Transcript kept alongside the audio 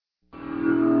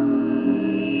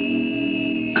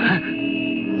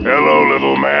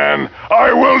little man.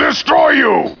 I will destroy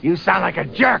you! You sound like a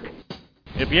jerk.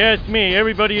 If you ask me,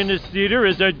 everybody in this theater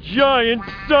is a giant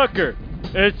sucker.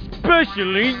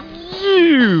 Especially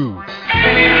you.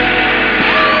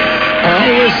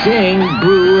 I was saying,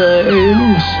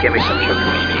 Brewers. Give me some sugar,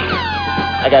 baby.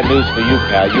 I got news for you,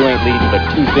 pal. You ain't leading but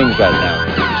two things right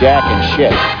now. Jack and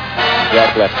shit.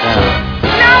 Jack left town.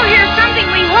 Now here's something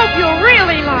we hope you'll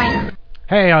really like.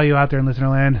 Hey, all you out there in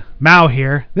Listenerland. Mao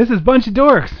here. This is Bunch of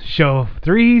Dorks, show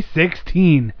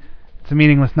 316. It's a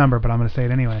meaningless number, but I'm going to say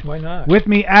it anyway. Why not? With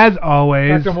me, as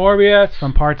always, Dr. Morbius.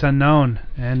 from Parts Unknown.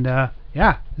 And,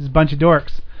 yeah, this is Bunch of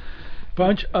Dorks.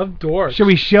 Bunch of Dorks. Should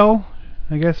we show?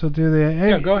 I guess we'll do the...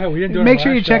 Yeah, go ahead. We didn't do it Make on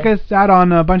sure the you last check show. us out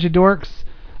on Bunch of Dorks.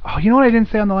 Oh, you know what I didn't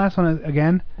say on the last one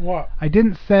again? What? I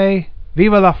didn't say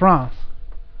Viva la France.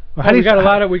 Or We got a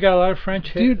lot of French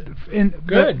hits. Dude, in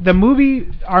Good. the movie,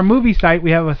 our movie site,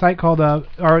 we have a site called, or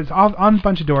it's on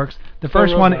Bunch of Dorks. The Slow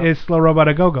first one Robot. is Slow Robot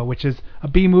A Go-Go, which is a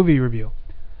B movie review.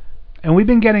 And we've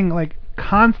been getting, like,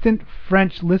 constant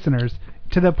French listeners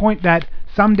to the point that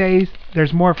some days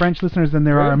there's more French listeners than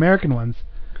there are Good. American ones.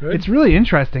 Good. It's really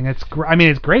interesting. It's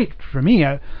it's great for me.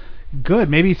 Good.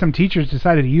 Maybe some teachers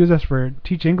decided to use us for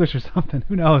teach English or something.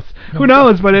 Who knows? Who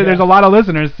knows? But there's a lot of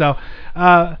listeners, so...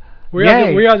 We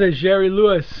are the Jerry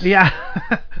Lewis Yeah.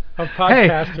 of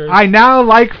podcasters. Hey, I now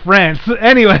like France.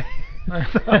 Anyway. yeah.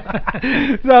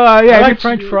 I like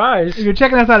French fries. If you're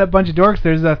checking us out at Bunch of Dorks,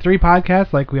 there's 3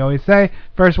 podcasts, like we always say.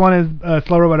 First one is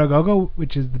Slow Robot A Go-Go,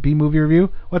 which is the B movie review.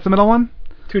 What's the middle one?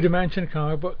 Two-dimension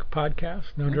comic book podcast.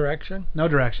 No direction. No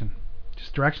direction.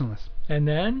 Just directionless. And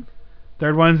then?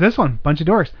 Third one is this one, Bunch of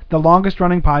Dorks, the longest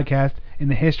running podcast in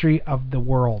the history of the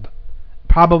world.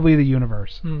 Probably the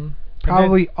universe.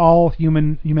 Probably all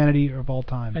humanity of all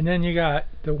time. And then you got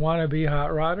the Wannabe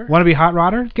Hot Rodder. Wannabe Hot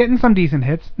Rodder, getting some decent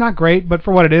hits. Not great, but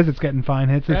for what it is, it's getting fine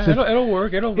hits. It's Yeah, it'll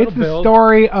work. It'll It's the build.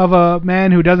 story of a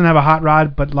man who doesn't have a hot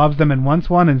rod but loves them and wants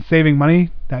one and saving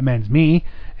money. That man's me.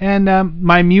 And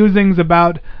my musings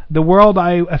about the world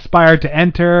I aspire to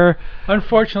enter.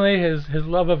 Unfortunately, his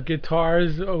love of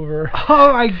guitars over.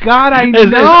 Oh my God, I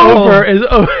know.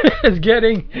 is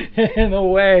getting in the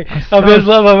way of his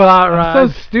love of hot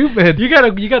rods. So stupid. You got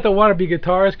the Wannabe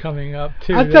guitars coming up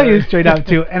too. I'll tell you straight up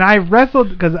too. And I wrestled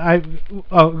because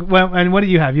and what do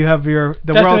you have? You have the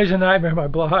Destination Nightmare, my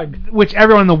blog, which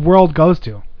everyone in the world goes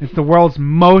to. It's the world's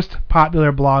most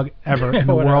popular blog ever in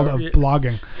the world of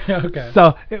blogging. Okay.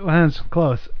 So it was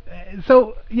close.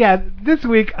 So yeah, this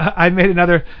week I made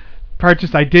another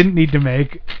purchase I didn't need to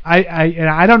make.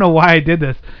 I don't know why I did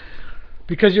this.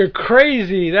 Because you're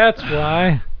crazy. That's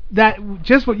why. That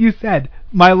just what you said.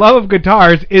 My love of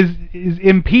guitars is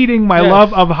impeding my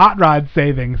love of hot rod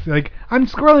savings. Like I'm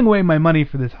squirreling away my money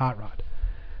for this hot rod.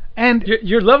 And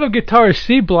your love of guitar is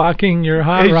C-blocking your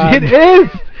hot rod. It is.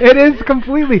 It is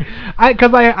completely.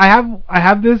 Because I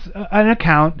have this an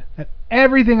account that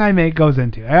everything I make goes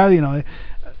into.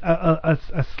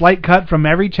 A slight cut from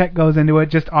every check goes into it,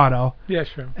 just auto. Yeah,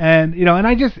 sure. And and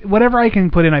I just whatever I can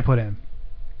put in, I put in.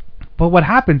 But what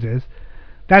happens is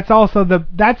that's also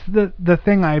the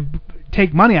thing I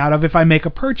take money out of if I make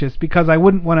a purchase, because I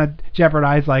wouldn't want to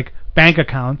jeopardize like bank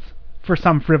accounts for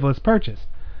some frivolous purchase.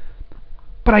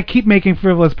 But I keep making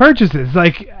frivolous purchases,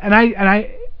 and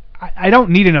I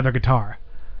don't need another guitar.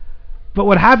 But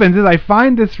what happens is I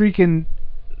find this freaking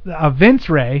Vince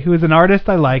Ray, who is an artist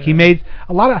I like. Yeah. He made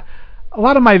a lot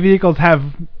of my vehicles have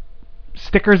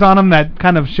stickers on them that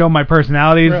kind of show my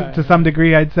personalities to some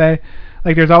degree, I'd say.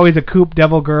 Like there's always a Coupe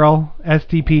Devil Girl,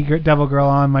 STP Devil Girl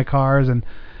on my cars, and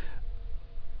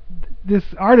this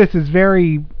artist is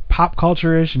very pop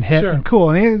culture-ish and hip and cool,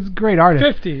 and he's a great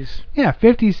artist. 50s. Yeah,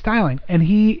 50s styling. And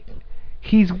he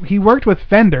worked with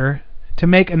Fender to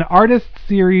make an artist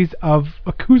series of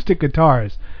acoustic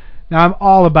guitars. Now I'm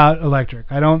all about electric.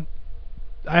 I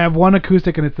have one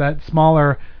acoustic, and it's that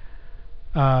smaller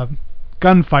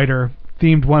gunfighter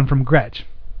themed one from Gretsch.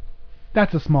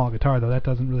 That's a small guitar though. That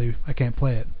doesn't really, I can't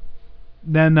play it.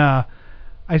 Then I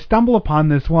stumble upon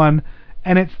this one,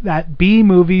 and it's that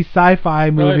B-movie, sci-fi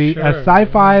movie, a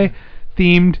sci-fi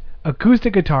themed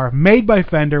acoustic guitar made by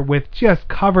Fender with just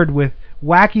covered with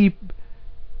wacky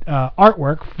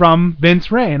artwork from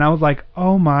Vince Ray. And I was like,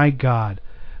 oh my God.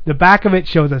 The back of it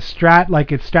shows a Strat,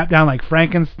 like it's strapped down like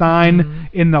Frankenstein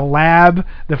in the lab.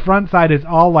 The front side is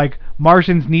all like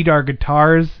Martians need our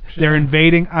guitars. Sure. They're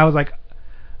invading. I was like,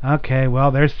 okay, well,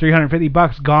 there's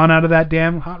 $350 gone out of that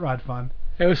damn hot rod fund.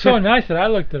 It was so nice that I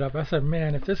looked it up. I said,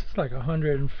 man, if this is like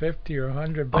 150 or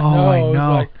 100, but I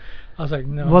know. I was like,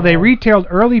 no. Well, they retailed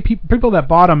early. People that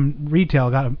bought them retail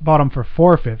bought them for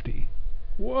 $450.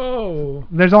 Whoa.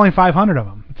 There's only 500 of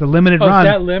them. It's a limited run. Oh, is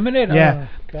that limited? Yeah.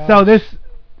 Oh, gosh. So this,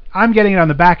 I'm getting it on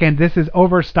the back end. This is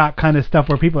overstock kind of stuff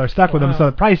where people are stuck with them, Wow. so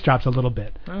the price drops a little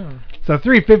bit. Oh. So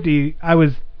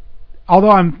 $350,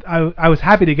 although I was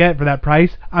happy to get it for that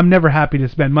price, I'm never happy to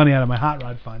spend money out of my hot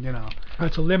rod fund, you know.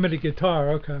 That's a limited guitar,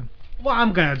 okay. Well,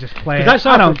 I'm gonna just play it. Because I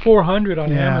saw it don't. for $400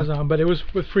 on Yeah. Amazon, but it was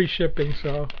with free shipping,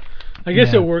 so I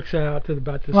guess Yeah. it works out to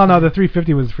about this. Well, no, time. the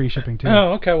 $350 was free shipping too.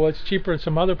 Oh, okay. Well, it's cheaper in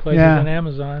some other places Yeah. than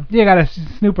Amazon. You gotta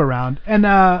snoop around, and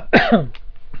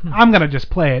I'm gonna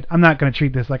just play it. I'm not gonna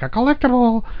treat this like a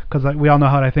collectible, because we all know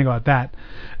how I think about that.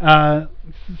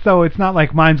 So it's not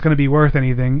like mine's gonna be worth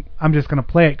anything. I'm just gonna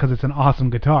play it because it's an awesome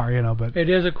guitar, you know. But It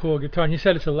is a cool guitar, and you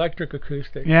said it's electric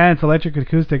acoustic. yeah, it's electric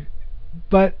acoustic,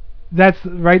 but that's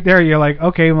right there. You're like,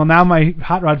 okay, well now my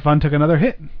hot rod fund took another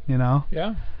hit, you know.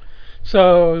 Yeah.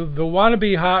 So the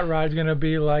wannabe hot rod is going to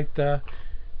be like the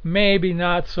maybe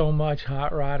not so much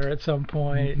hot rodder at some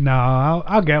point. No,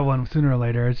 I'll get one sooner or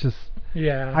later. It's just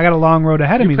Yeah. I got a long road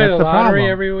ahead of me. You play That's the the lottery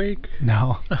problem. every week?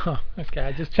 No. Oh, okay.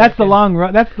 I just That's the checking. long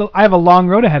road. I have a long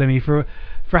road ahead of me for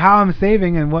how I'm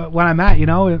saving and what I'm at. You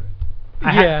know,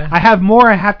 Yeah. I have more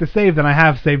I have to save than I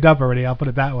have saved up already. I'll put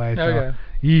it that way. So. Okay.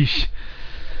 Yeesh.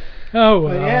 Oh,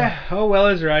 well. But yeah. Oh well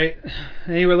is right.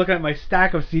 And you were looking at my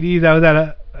stack of CDs. I was at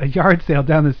a yard sale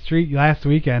down the street last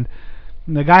weekend,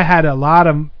 and the guy had a lot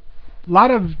of.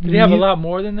 Did he have a lot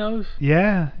more than those?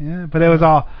 Yeah, yeah. But it was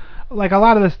all. Like a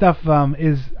lot of the stuff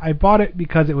is I bought it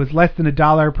because it was less than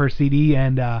 $1 per CD,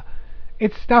 and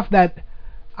it's stuff that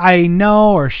I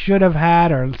know or should have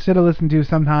had or should have listened to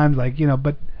sometimes, like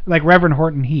but like Reverend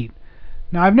Horton Heat.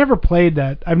 Now I've never played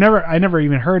that. I never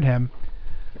even heard him,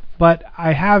 but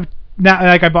I have now.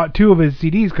 Like I bought 2 of his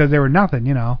CDs because they were nothing,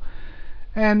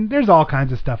 and there's all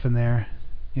kinds of stuff in there,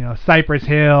 Cypress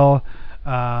Hill.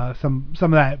 Some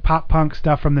of that pop punk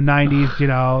stuff from the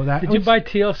 90s, that. Did you buy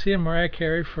TLC and Mariah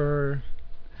Carey for?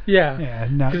 Yeah. Yeah,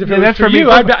 no. Because if Yeah, it was that's for me.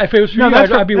 you, if it was for you,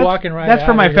 I'd be walking right. That's for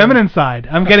out my of here. feminine side.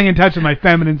 I'm getting in touch with my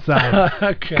feminine side.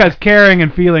 Okay. Because caring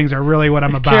and feelings are really what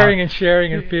I'm about. Caring and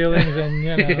sharing and feelings and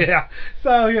Yeah.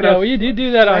 So Yeah, well, you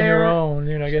do that on your own.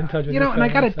 Get in touch with. your and I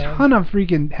got a feminine side. ton of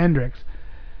freaking Hendrix.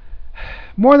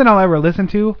 More than I'll ever listen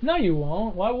to. No, you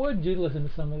won't. Why would you listen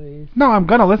to some of these? No, I'm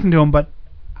gonna listen to him, but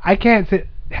I can't sit.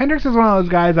 Hendrix is one of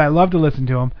those guys I love to listen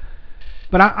to him,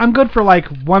 but I'm good for like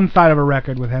one side of a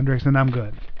record with Hendrix, and I'm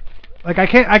good. Like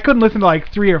I couldn't listen to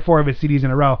like 3 or 4 of his CDs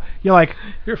in a row.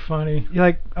 You're funny. You're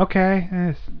like,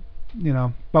 okay,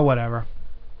 but whatever.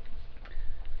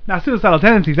 Now, Suicidal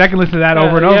Tendencies, I can listen to that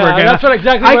over and over again. That's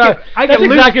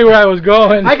exactly where I was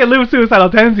going. I can loop Suicidal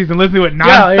Tendencies and listen to it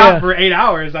nonstop for 8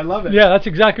 hours. I love it. Yeah, that's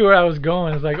exactly where I was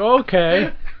going. It's like,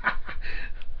 okay.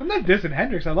 I'm not dissing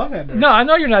Hendrix. I love Hendrix. No, I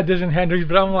know you're not dissing Hendrix,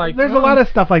 but I'm like... There's a lot of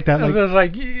stuff like that. I was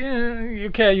like, yeah,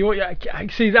 okay, I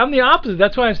see, I'm the opposite.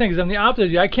 That's why I'm saying, because I'm the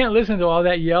opposite. I can't listen to all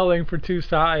that yelling for 2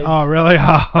 sides. Oh, really?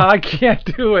 Oh. I can't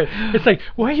do it. It's like,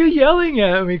 why are you yelling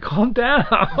at me? Calm down.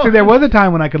 See, there was a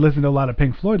time when I could listen to a lot of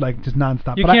Pink Floyd, like just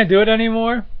nonstop. You can't do it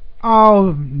anymore?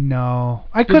 Oh no,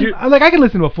 I couldn't. I can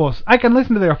listen to I can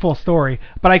listen to their full story,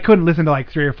 but I couldn't listen to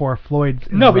like 3 or 4 Floyds.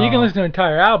 No, but you can listen to an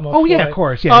entire album. Oh yeah, Floyd. of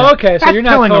course. Yeah. Oh, okay. So that's you're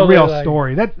not telling totally a real like,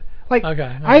 story. That's like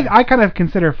okay. I kind of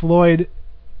consider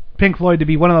Pink Floyd to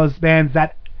be one of those bands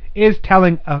that is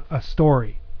telling a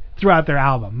story throughout their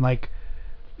album. Like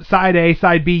side A,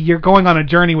 side B, you're going on a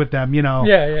journey with them.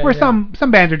 Yeah. Where some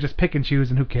bands are just pick and choose,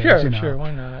 and who cares? Sure.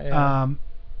 Why not? Yeah.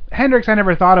 Hendrix, I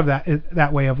never thought of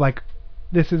that way of like.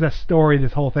 This is a story.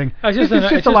 This whole thing. It's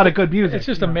just a lot of good music. It's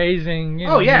just amazing.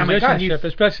 Musicianship,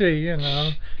 especially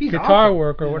he's guitar awesome,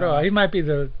 work or whatever. He might be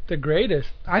the greatest.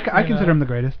 I consider him the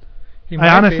greatest. I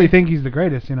honestly think he's the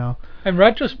greatest. In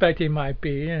retrospect, he might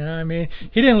be. I mean,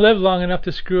 he didn't live long enough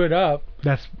to screw it up.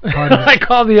 That's part of it.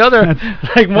 Like all the other,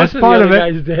 like most of the other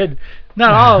guys did.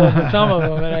 Not all of them, but some of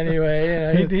them.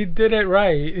 Anyway, he did it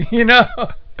right.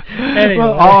 Anyway.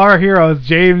 Well, all our heroes,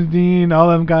 James Dean, all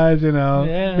them guys,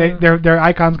 they're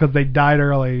icons because they died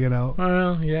early,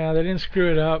 Well, yeah, they didn't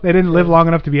screw it up. They didn't live long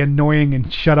enough to be annoying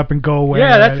and shut up and go away.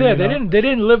 Yeah, that's it. They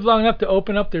didn't live long enough to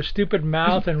open up their stupid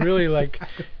mouth and really like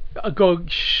go,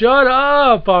 shut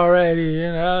up already,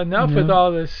 enough with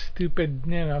all this stupid,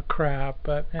 crap.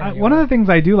 But anyway. One of the things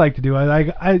I do like to do,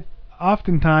 I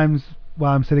oftentimes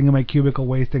while I'm sitting in my cubicle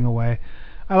wasting away,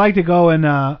 I like to go and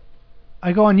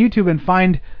I go on YouTube and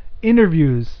find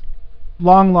interviews,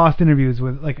 long lost interviews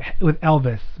with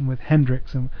Elvis and with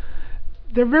Hendrix, and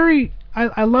they're very.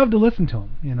 I love to listen to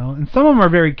them, and some of them are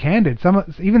very candid.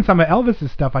 Even some of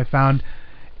Elvis's stuff I found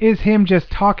is him just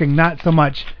talking, not so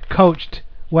much coached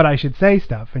what I should say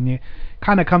stuff, and you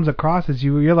kind of comes across as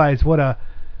you realize what a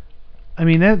I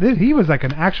mean, he was like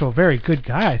an actual very good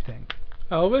guy, I think.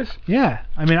 Elvis? Yeah.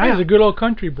 I mean, He was a good old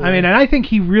country boy. I mean, and I think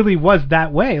he really was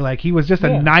that way. Like, he was just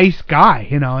a nice guy,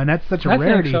 you know, and that's such a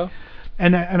rarity. Think so.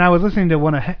 And I was listening to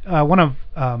one of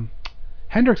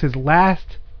Hendrix's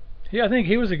last. Yeah, I think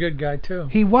he was a good guy too.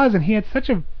 He was, and he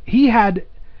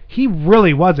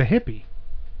really was a hippie.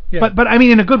 Yeah. But I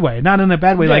mean, in a good way, not in a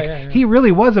bad way. Yeah, He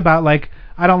really was about, like,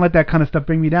 I don't let that kind of stuff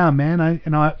bring me down, man.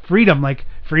 Freedom, like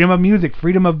freedom of music,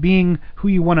 freedom of being who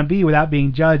you want to be without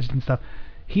being judged and stuff.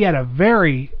 He had a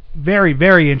very, very,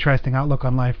 very interesting outlook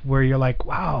on life where you're like,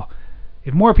 wow,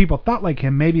 if more people thought like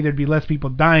him, maybe there'd be less people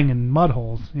dying in mud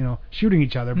holes, you know, shooting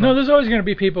each other. But no, there's always going to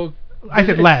be people. I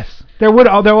said less. There will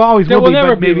always there will will be,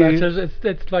 never but be maybe less.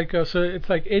 It's like it's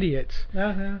like idiots.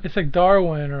 Uh-huh. It's like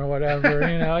Darwin or whatever.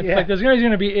 You know, it's like there's always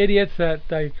going to be idiots that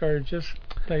like are just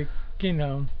like, you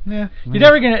know. Yeah. You're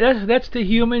never gonna. That's the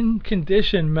human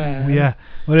condition, man. Yeah.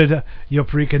 What did you're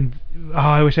freaking? Oh,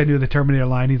 I wish I knew the Terminator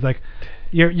line. He's like,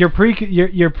 you're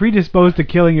predisposed to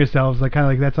killing yourselves. Like, kind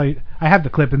of like that's how I have the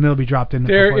clip and it'll be dropped in.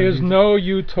 There is no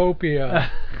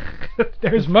utopia.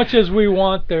 As much as we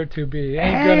want there to be.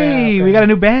 Ain't gonna happen. We got a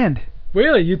new band.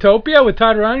 Really? Utopia with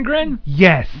Todd Rundgren?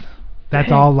 Yes.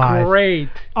 That's all live. Great.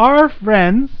 Our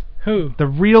friends, who? The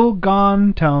Real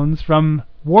Gone Tones from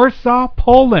Warsaw,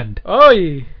 Poland.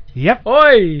 Oi. Yep.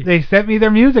 Oi. They sent me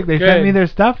their music. They sent me their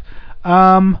stuff.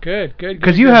 Good.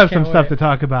 Because you have some stuff to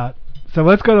talk about. So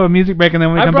let's go to a music break and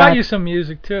then we come back. I brought you some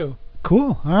music too.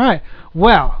 Cool. All right.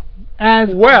 Well, as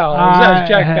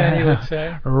Jack Benny would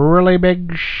say. Really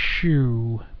big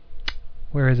shoe.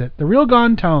 Where is it? The Real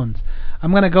Gone Tones.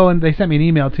 I'm gonna go and they sent me an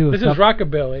email too. This is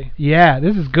rockabilly. Yeah,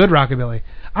 this is good rockabilly.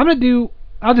 I'll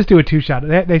just do a two-shot.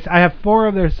 I have 4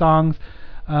 of their songs.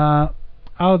 I'll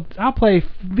play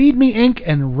Feed Me Inc.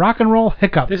 and Rock and Roll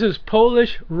Hiccup. This is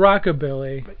Polish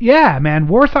rockabilly. Yeah, man,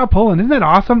 Warsaw, Poland. Isn't that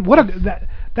awesome?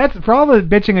 That's for all the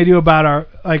bitching I do about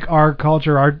our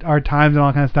culture, our times, and all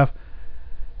that kind of stuff.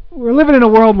 We're living in a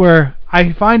world where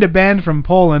I find a band from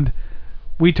Poland.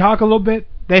 We talk a little bit.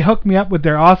 They hook me up with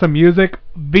their awesome music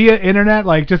via internet,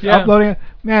 like just uploading it.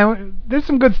 Man, there's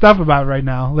some good stuff about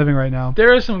living right now.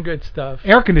 There is some good stuff.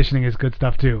 Air conditioning is good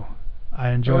stuff too.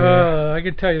 I enjoy it. I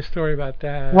could tell you a story about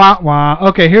that. Wah wah.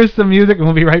 Okay, here's some music and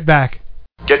we'll be right back.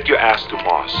 Get your ass to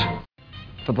Moss.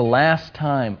 For the last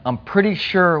time, I'm pretty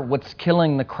sure what's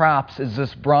killing the crops is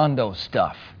this Brondo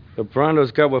stuff. The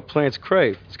Brondo's got what plants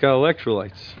crave. It's got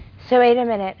electrolytes. So wait a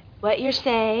minute. What you're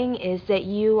saying is that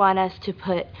you want us to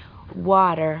put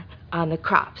water on the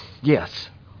crops? Yes.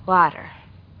 Water?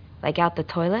 Like out the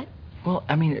toilet? Well,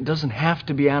 I mean, it doesn't have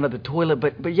to be out of the toilet,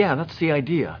 but yeah, that's the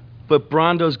idea. But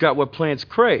Brondo's got what plants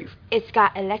crave. It's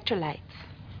got electrolytes.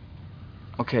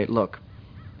 Okay, look.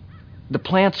 The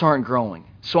plants aren't growing,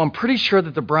 so I'm pretty sure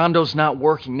that the Brondo's not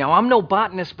working. Now, I'm no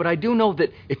botanist, but I do know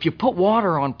that if you put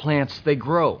water on plants, they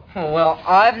grow. Well,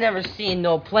 I've never seen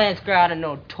no plants grow out of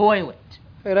no toilet.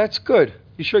 Hey, that's good.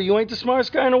 You sure you ain't the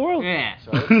smartest guy in the world? Yeah.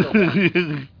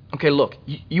 Okay, look,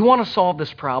 you want to solve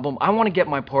this problem. I want to get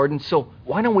my pardon, so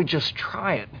why don't we just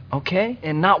try it, okay?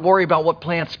 And not worry about what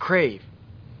plants crave.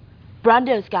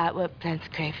 Brondo's got what plants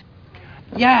crave.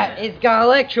 Yeah, it's got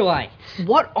electrolytes.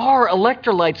 What are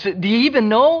electrolytes? Do you even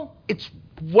know? It's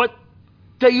what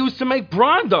they use to make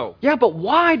Brondo. Yeah, but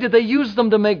why do they use them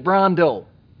to make Brondo?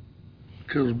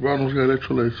 Because Brondo's got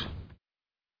electrolytes.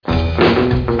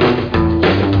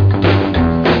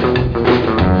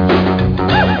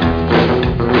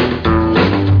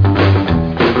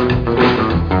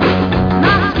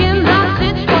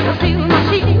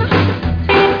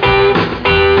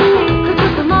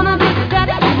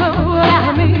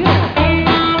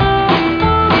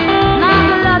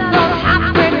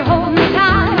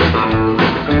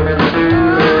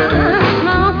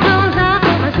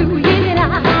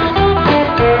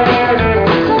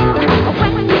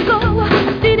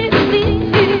 See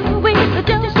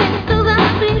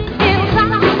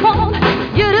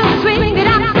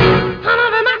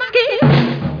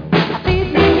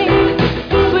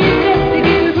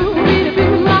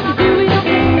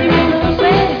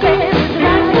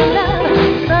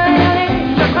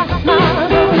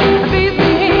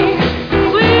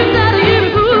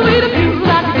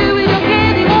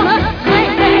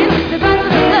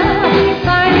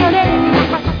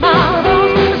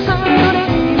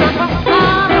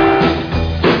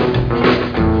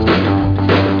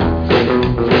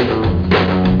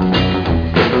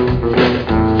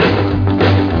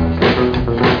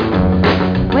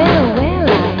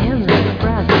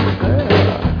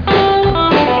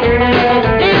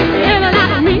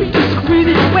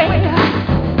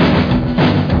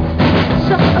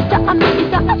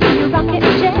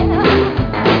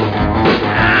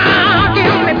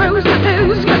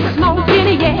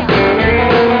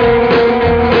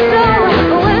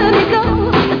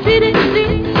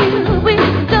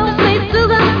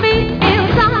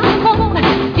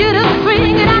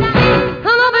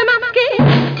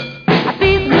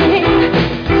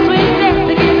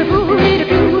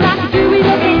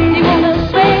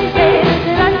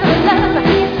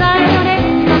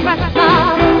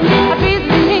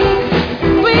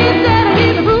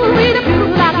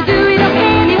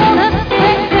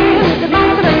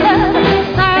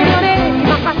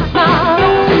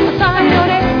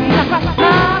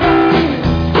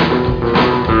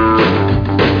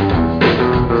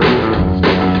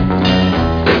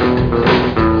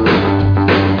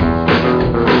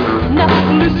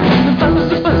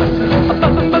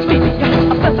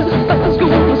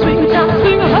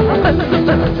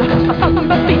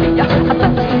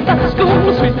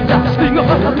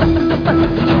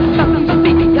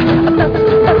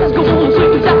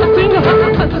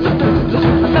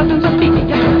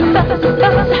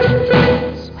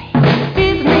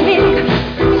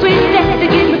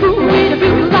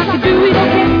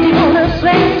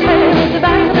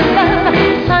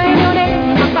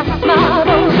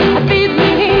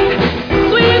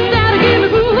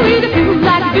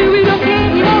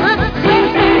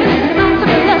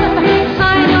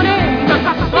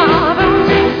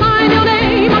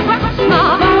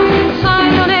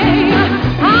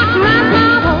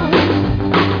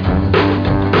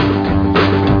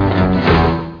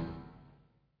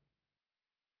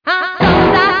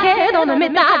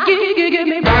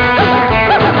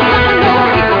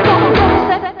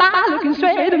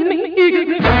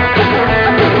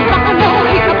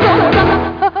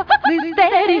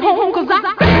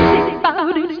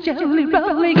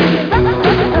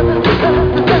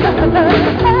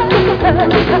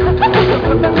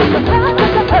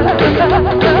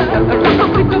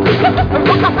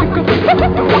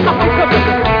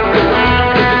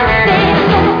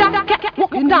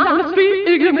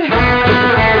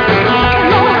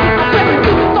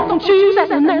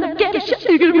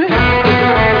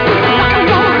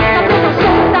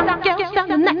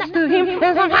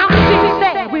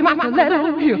me rock, let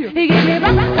him hear. He give me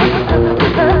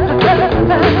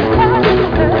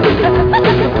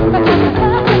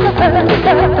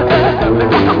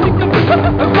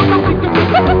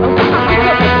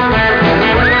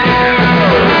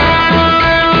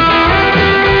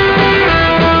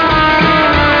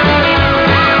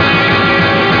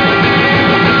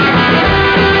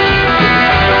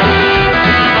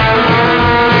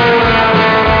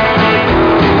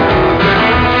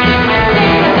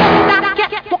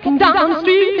down the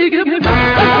street, he give me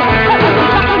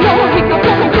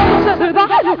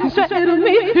say to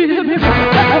me,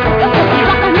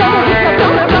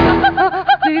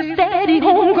 please steady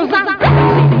home, 'cause I'm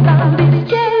crazy about this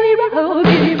Jerry Roll.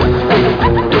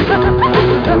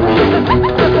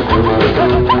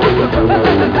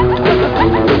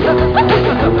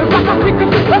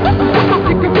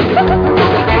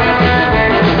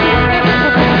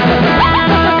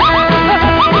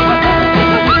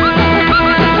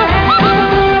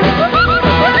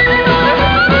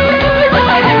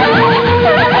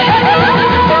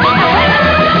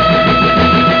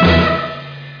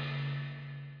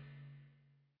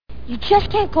 You just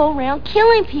can't go around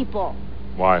killing people.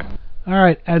 Why?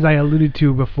 Alright, as I alluded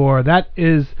to before, that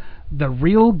is the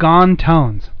Real Gone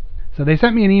Tones. So they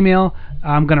sent me an email.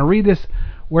 I'm going to read this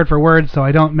word for word so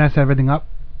I don't mess everything up.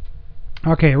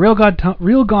 Okay, Real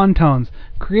Gone Tones,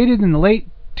 created in the late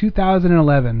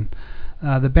 2011.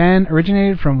 The band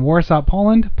originated from Warsaw,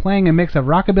 Poland, playing a mix of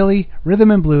rockabilly,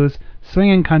 rhythm and blues, swing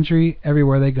and country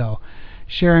everywhere they go,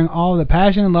 sharing all the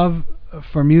passion and love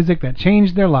for music that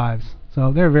changed their lives.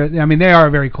 So they are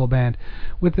a very cool band.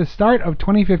 With the start of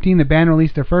 2015, the band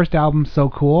released their first album, So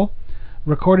Cool,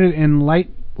 recorded in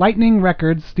Lightning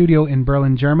Records studio in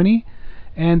Berlin, Germany,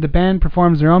 and the band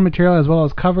performs their own material as well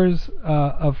as covers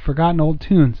of forgotten old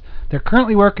tunes. They're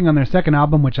currently working on their second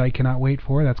album, which I cannot wait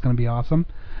for. That's going to be awesome.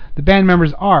 The band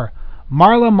members are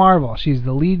Marla Marvel. She's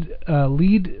the lead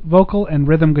vocal and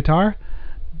rhythm guitar.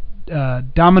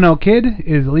 Domino Kid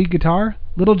is lead guitar.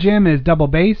 Little Jim is double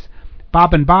bass.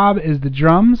 Bob and Bob is the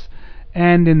drums.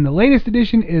 And in the latest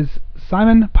edition is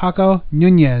Simon Paco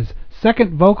Nunez,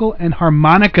 second vocal and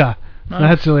harmonica. So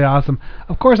that's really awesome.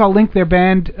 Of course, I'll link their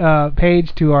band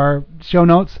page to our show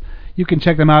notes. You can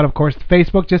check them out, of course.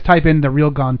 Facebook, just type in The Real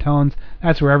Gone Tones.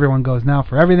 That's where everyone goes now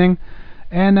for everything.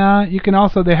 And you can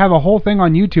also, they have a whole thing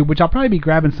on YouTube, which I'll probably be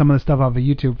grabbing some of the stuff off of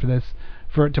YouTube for this,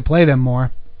 to play them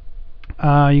more.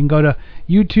 You can go to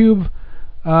YouTube,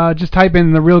 just type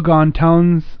in The Real Gone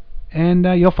Tones, and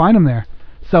you'll find them there.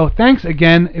 So thanks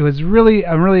again. I'm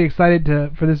really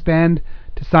excited for this band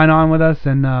to sign on with us,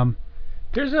 and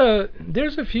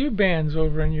there's a few bands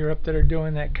over in Europe that are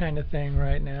doing that kind of thing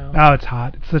right now. Oh, it's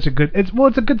hot. It's such a good. It's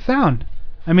a good sound.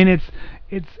 I mean,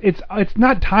 it's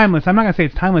not timeless. I'm not gonna say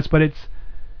it's timeless, but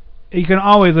you can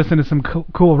always listen to some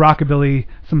cool rockabilly,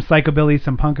 some psychobilly,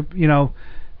 some punk. You know,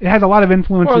 it has a lot of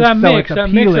influences. Or that mix of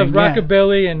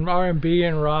rockabilly and R&B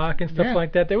and rock and stuff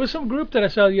like that. There was some group that I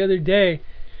saw the other day,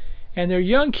 and they're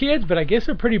young kids, but I guess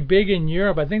they're pretty big in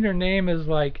Europe. I think their name is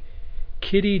like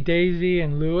Kitty, Daisy,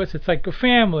 and Lewis. It's like a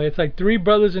family. It's like three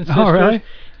brothers and sisters. Oh, really?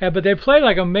 Yeah, but they play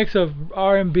like a mix of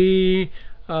R&B,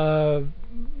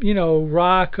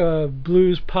 rock,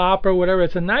 blues, pop, or whatever.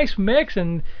 It's a nice mix,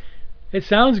 and it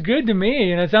sounds good to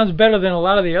me, and it sounds better than a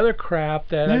lot of the other crap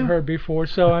that I've heard before.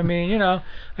 So I mean,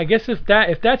 I guess if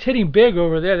that's hitting big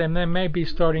over there, then they may be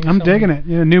starting. I'm digging it.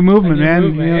 New movement,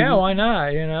 man. Yeah, why not?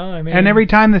 I mean. And every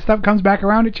time this stuff comes back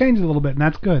around, it changes a little bit, and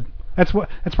that's good. That's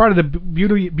part of the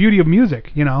beauty of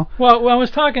music, Well, I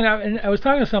was talking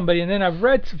to somebody, and then I've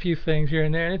read a few things here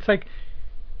and there, and it's like,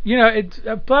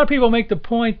 a lot of people make the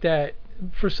point that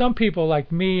for some people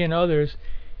like me and others,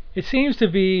 it seems to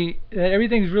be that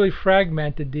everything's really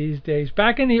fragmented these days.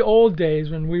 Back in the old days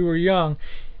when we were young,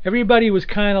 everybody was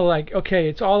kind of like, okay,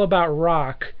 it's all about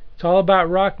rock. It's all about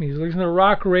rock music. Listen to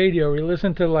rock radio. We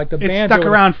listen to like the band. It stuck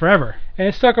around forever. And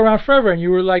it stuck around forever. And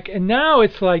you were like, and now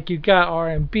it's like you got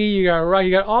R&B, you got rock,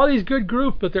 you got all these good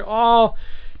groups, but they're all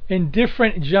in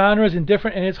different genres and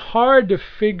it's hard to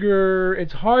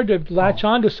latch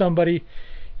onto somebody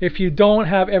if you don't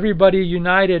have everybody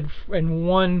united in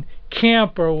one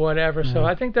camp or whatever. So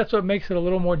I think that's what makes it a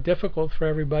little more difficult for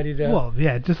everybody to. Well,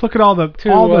 yeah, just look at all the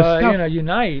stuff.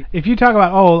 Unite. If you talk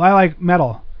about, I like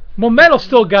metal. Well, metal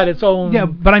still got its own. Yeah,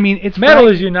 but I mean, metal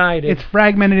is united. It's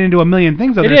fragmented into a million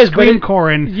things. It is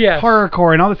screamcore and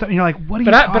horrorcore and all this stuff. And you're like, what are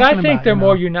you talking about? But I think they're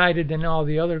more united than all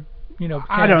the other,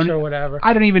 camps or whatever.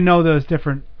 I don't even know those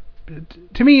different.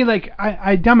 To me, like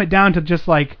I dumb it down to just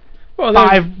like. Well,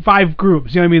 there's- five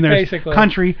groups. You know what I mean? There's Basically.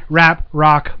 country, rap,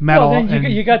 rock, metal, Well, then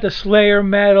and you got the Slayer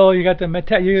metal, you got the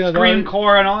metal,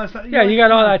 screamcore and all that stuff. Yeah, you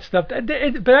got all that stuff.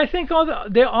 But I think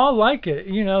they all like it.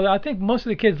 You know, I think most of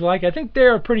the kids like it. I think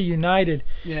they're pretty united.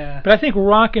 Yeah. But I think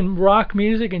rock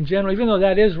music in general, even though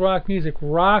that is rock music,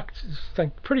 rock is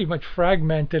like pretty much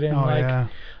fragmented in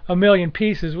a million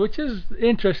pieces, which is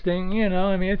interesting. You know,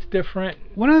 I mean, it's different.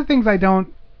 One of the things I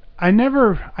don't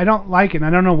like it, and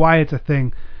I don't know why it's a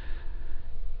thing.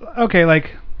 Okay,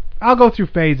 like I'll go through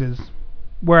phases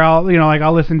where I'll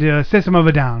listen to System of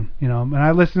a Down, and I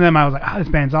listened to them, I was like, this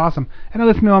band's awesome, and I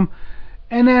listen to them,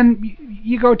 and then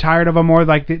you grow tired of them, or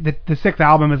like the sixth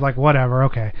album is like whatever,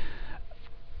 okay.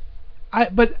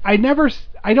 But I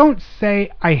don't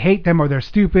say I hate them or they're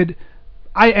stupid.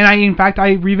 In fact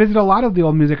I revisit a lot of the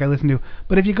old music I listen to.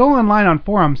 But if you go online on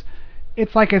forums,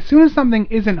 it's like as soon as something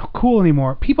isn't cool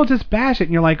anymore, people just bash it,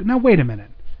 and you're like, no, wait a minute.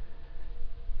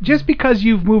 Just because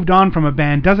you've moved on from a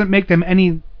band doesn't make them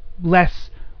any less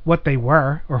what they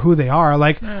were or who they are.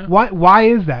 Like, why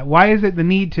is that? Why is it the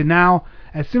need to now,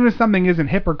 as soon as something isn't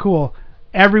hip or cool,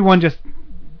 everyone just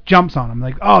jumps on them?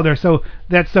 Like, oh,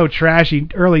 that's so trashy,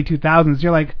 early 2000s.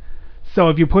 You're like, so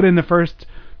if you put in the first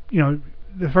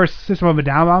System of a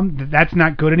Down album, that's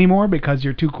not good anymore because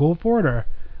you're too cool for it? Or,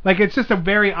 like, it's just a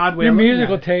very odd way Your of looking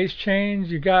musical at it. taste changed.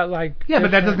 You got, like... Yeah,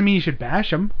 but that doesn't mean you should bash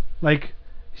them. Like...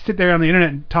 sit there on the internet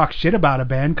and talk shit about a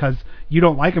band because you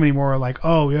don't like them anymore, or like,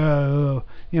 oh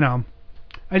yeah,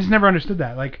 I just never understood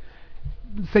that. Like,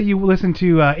 say you listen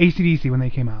to AC/DC when they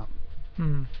came out,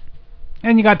 and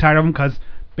you got tired of them because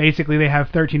basically they have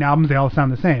 13 albums, they all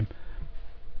sound the same.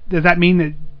 Does that mean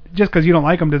that just because you don't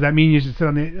like them, does that mean you should sit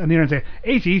on the internet and say,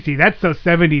 AC/DC, that's so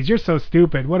 70s, you're so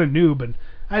stupid, what a noob? And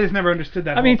I just never understood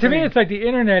that. I mean, to thing. me, it's like the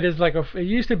internet is like it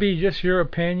used to be just your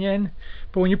opinion,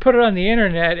 but when you put it on the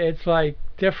internet, it's like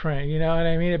different. You know what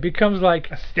I mean? It becomes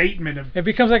like a statement of. It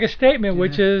becomes like a statement,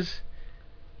 which is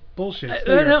bullshit.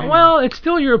 Well, it's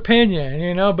still your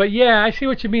opinion, But yeah, I see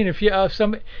what you mean. If you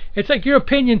it's like your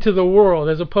opinion to the world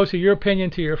as opposed to your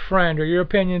opinion to your friend or your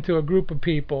opinion to a group of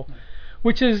people,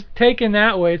 which is taken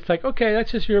that way. It's like, okay,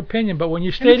 that's just your opinion, but when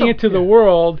you're stating it to the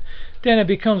world, then it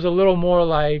becomes a little more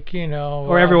like,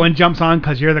 or everyone jumps on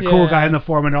because you're the cool guy in the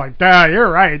forum, and they're like, you're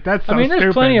right, that's so there's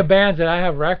stupid. plenty of bands that I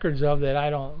have records of that I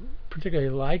don't particularly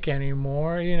like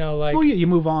anymore, like... Well, yeah, you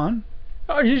move on.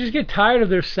 Or you just get tired of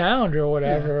their sound or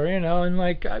whatever, and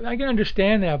like, I can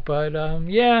understand that, but,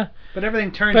 yeah. But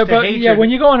everything turns to hatred. Yeah, when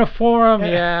you go on a forum,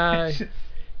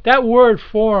 that word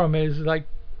forum is like,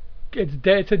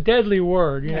 it's a deadly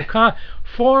word,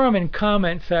 forum and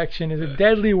comment section is a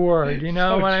deadly word, you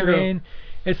know what true. I mean?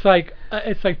 It's like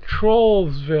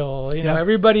Trollsville,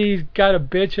 everybody's got a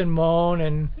bitch and moan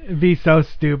and it'd be so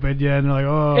stupid, and they're like,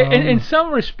 oh. In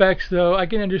some respects, though, I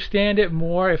can understand it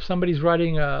more if somebody's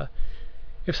writing an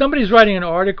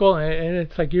article and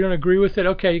it's like you don't agree with it.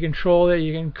 Okay, you can troll it,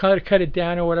 you can cut it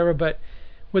down or whatever, but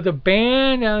with a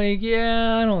band, I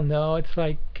don't know. It's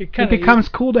like it becomes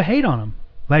cool to hate on them.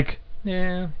 Like,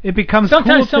 yeah, it becomes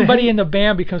sometimes cool somebody in the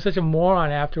band becomes such a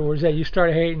moron afterwards that you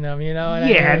start hating them,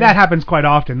 Yeah, that happens quite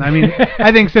often. I mean,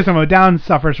 I think System of a Down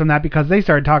suffers from that because they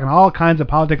started talking all kinds of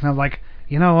politics, and I was like,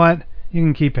 you know what? You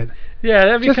can keep it. Yeah,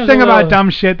 that becomes just sing about dumb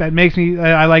shit that makes me.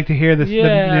 I like to hear this.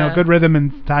 Yeah. Good rhythm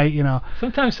and tight.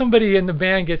 Sometimes somebody in the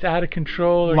band gets out of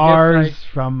control. Or Lars gets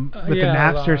like, from with the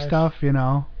Napster Lars. stuff.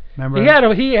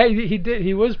 Remember?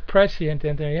 He was prescient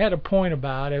and he had a point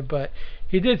about it, but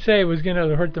he did say it was going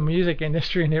to hurt the music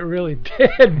industry, and it really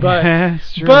did. But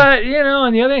it's true. But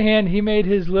on the other hand, he made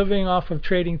his living off of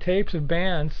trading tapes of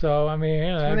bands. So I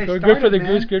mean, good for the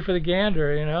goose, good for the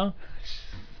gander.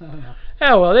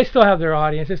 Yeah, well, they still have their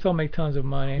audience. They still make tons of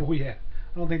money. Oh yeah,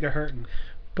 I don't think they're hurting.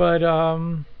 But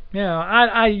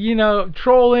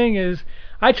trolling is.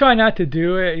 I try not to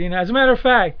do it. As a matter of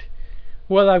fact,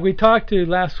 well, like we talked to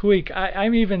last week,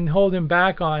 I'm even holding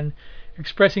back on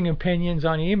expressing opinions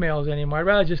on emails anymore. I'd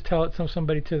rather just tell it to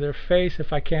somebody to their face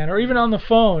if I can, or even on the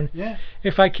phone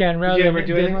if I can. Rather Did you ever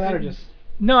do anything with that, or just?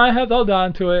 No, I held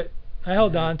on to it.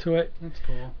 That's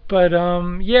cool. But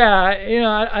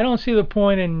I don't see the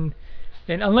point in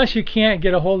unless you can't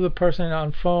get a hold of the person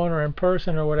on phone or in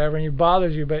person or whatever, and it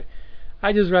bothers you. But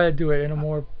I just rather do it in a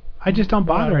more. I just don't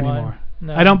bother anymore.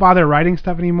 No. I don't bother writing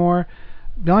stuff anymore.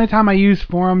 The only time I use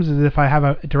forums is if I have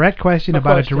a direct question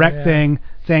about a direct thing,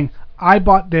 saying, I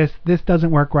bought this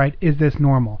doesn't work right, is this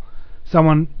normal?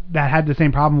 Someone that had the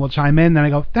same problem will chime in, then I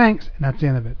go, thanks, and that's the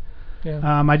end of it.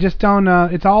 Yeah. I just don't,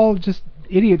 it's all just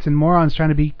idiots and morons trying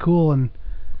to be cool, and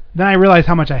then I realize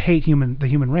how much I hate the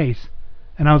human race.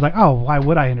 And I was like, oh, why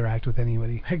would I interact with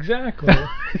anybody? Exactly.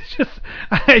 So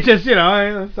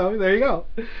there you go.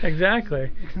 Exactly.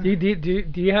 Do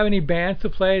you have any bands to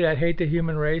play that hate the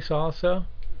human race also?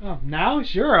 Oh, now?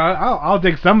 Sure. I'll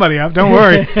dig somebody up. Don't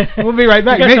worry. We'll be right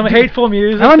back. You got some hateful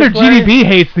music. I wonder if GDB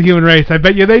hates the human race. I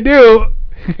bet you they do.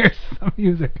 Here's some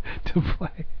music to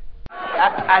play.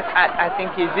 I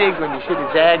think you zigged when you should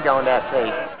have zagged on that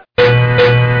place.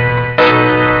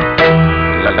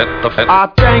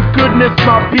 Thank goodness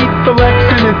my beat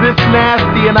selection is this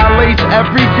nasty, and I lace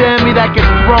every jammy that gets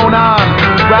thrown on.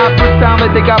 Rappers sound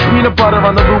like they got peanut butter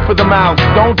on the roof of the mouth.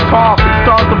 Don't talk and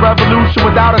start the revolution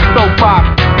without a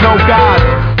soapbox. No gods,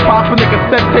 popping the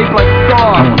cassette tape like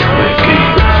Star.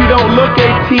 If she don't look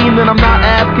 18, then I'm not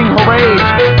asking her age.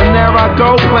 And there I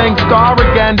go, playing Star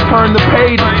again, turn the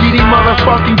page. GD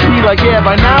motherfucking P, like yeah,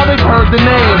 by now they've heard the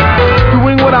name.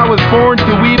 Doing what I was born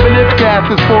to, even if gas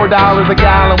is $4 a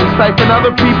gallon. We siphon other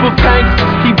people's tanks,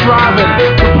 keep driving.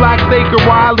 With Black Acre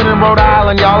Wildin' in Rhode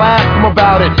Island, y'all ask them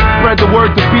about it. Spread the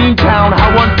word to Beantown,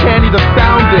 how uncanny the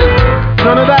sound is.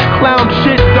 None of that clown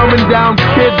shit, dumbing down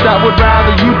kids that would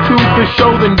rather YouTube the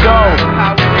show than go.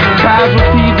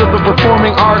 Casualties of the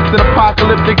performing arts in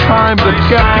apocalyptic times. A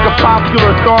skeptic of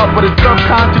popular thought, but it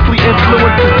subconsciously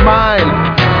influences mine.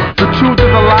 The truth is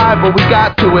a lie, but we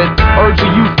got to it. Urge the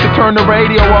youth to turn the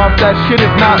radio off, that shit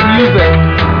is not music.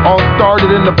 All started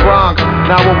in the Bronx,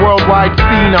 now a worldwide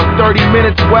scene. I'm 30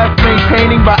 minutes west,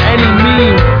 maintaining by any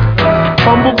means.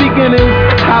 Humble beginnings,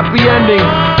 happy endings.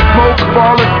 Smoke,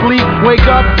 fall asleep, wake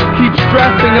up, keep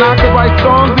stressing. And I could write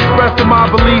songs expressing my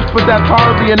beliefs, but that's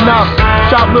hardly enough.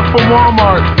 Shoplift from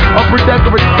Walmart, upper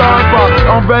decker at Starbucks,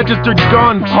 unregistered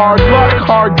guns, hard luck,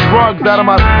 hard drugs. Out of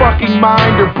my fucking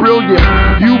mind are brilliant,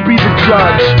 you be the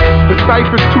judge. The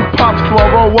cypher's too puffed, so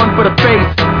I roll one for the face.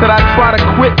 Said I try to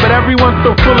quit, but everyone's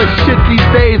so full of shit these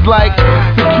days. Like,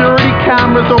 security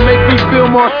cameras don't make me feel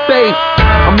more safe.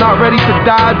 I'm not ready to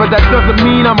die, but that doesn't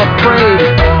mean I'm afraid.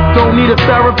 Don't need a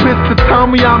therapist to tell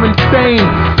me I'm insane.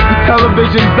 The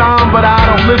television's on, but I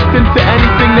don't listen to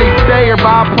anything they say or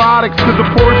buy products, cause a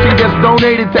portion gets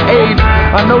donated to AIDS.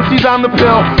 I know she's on the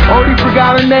pill, already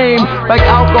forgot her name. Like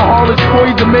alcohol is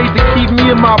poison made to keep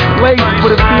me in my place,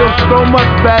 but it feels so much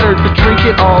better to drink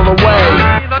it all away.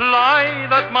 Lie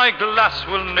that my glass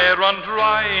will ne'er run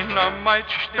dry. Now my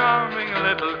charming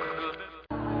little...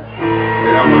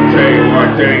 And I'm gonna tell you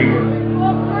one thing,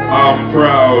 I'm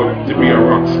proud to be a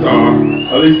rock star.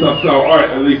 At least I sell art,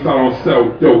 at least I don't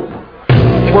sell dope.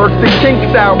 Work the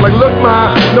kinks out, like look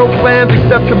ma, no plans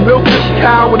except to milk this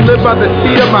cow and live by the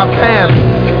seat of my pants.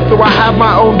 So I have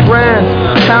my own brand,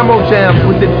 Camo Jams,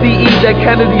 with the D.E.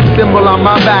 Kennedy symbol on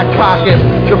my back pocket.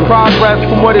 The progress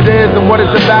from what it is and what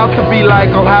it's about to be like,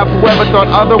 I'll have whoever thought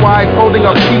otherwise holding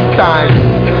up peace signs.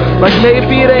 Like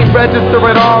maybe it ain't register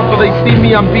at all, so they see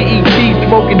me on BET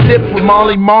smoking dip with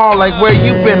Molly Marl, like where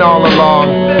you been all along.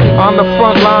 On the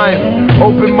front line,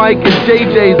 open mic at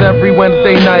JJ's every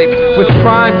Wednesday night, with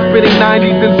Prime spinning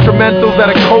 90s instrumentals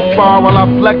at a Coke bar while I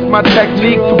flex my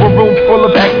technique to a room full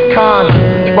of ex-cons.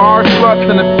 Bar sluts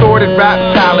and assorted rap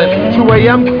talent. 2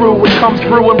 a.m. crew would come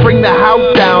through and bring the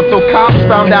house down, so cops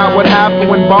found out what happened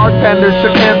when bartenders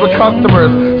shook hands with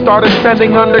customers, started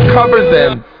sending undercovers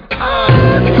in.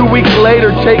 2 weeks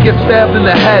later, Che gets stabbed in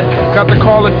the head. Got the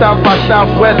call at South by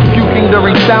Southwest, puking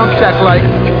during sound check. Like,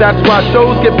 that's why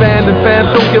shows get banned and fans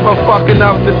don't give a fuck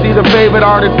enough to see the favorite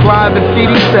artists live, and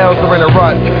CD sales are in a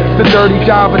rut. It's a dirty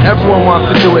job and everyone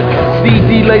wants to do it.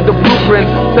 CD laid the blueprint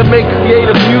to make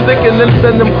creative music and then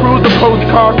send them crews a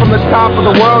postcard from the top of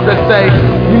the world that say,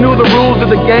 you knew the rules of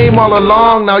the game all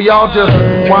along, now y'all just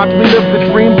watch me live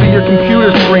the dreams of your computer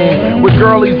screen. With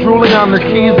girlies drooling on their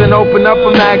keys and open up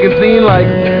a magazine like,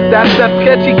 that's that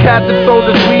sketchy cat that sold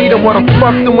his weed and would've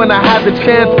fucked him when I had the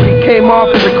chance, but he came off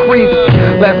as a creep.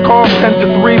 Last call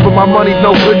 10-3, but my money's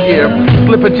no good here.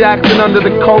 Slip a Jackson under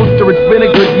the coaster, it's been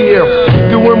a good year.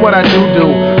 Doing what I do.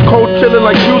 Cold chillin'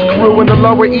 like Juice Crew in the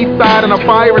Lower East Side on a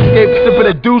fire escape, sipping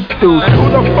a deuce. And who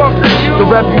the fuck are you? The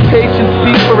reputation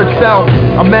speaks for itself.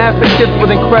 A master kids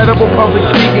with incredible public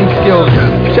speaking skills.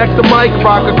 Check the mic,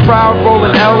 rock a crowd,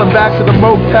 rolling L and back to the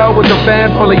motel with a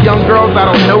van full of young girls I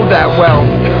don't know that well.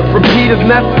 Repeat is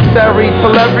necessary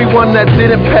till everyone that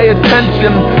didn't pay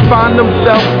attention find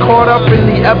themselves caught up in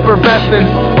the effervescence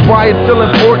of why it's still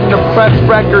important to press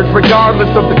records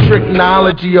regardless of the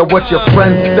technology or what your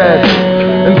friend said,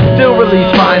 and still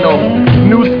release vinyl.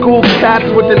 New school cats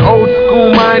with an old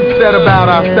school mindset about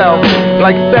ourselves,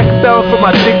 like sex sells but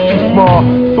my dick's too small,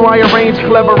 so I arrange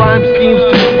clever rhyme schemes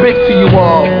to spit to you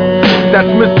all. That's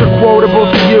Mr.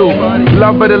 Quotable to you.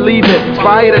 Love it or leave it,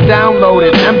 buy it or download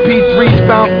it. MP3s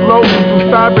bounce floating through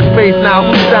cyberspace now.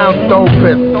 Who sounds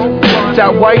dopest?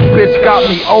 That white bitch got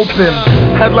me open.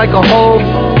 Head like a hole,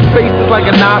 face is like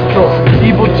a nostril.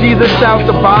 Evil Jesus out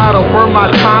the bottle, burn my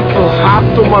tonsils.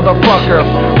 Hostile motherfucker,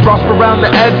 rough around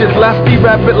the edges. Lefty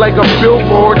rap it like a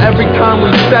billboard every time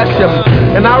we session.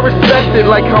 And I respect it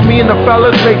like how me and the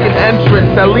fellas make an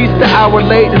entrance at least an hour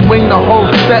late and wing the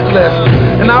whole set list.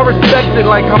 And I respect it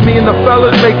like how me and the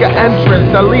fellas make an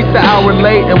entrance at least an hour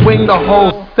late and wing the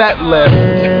whole set list.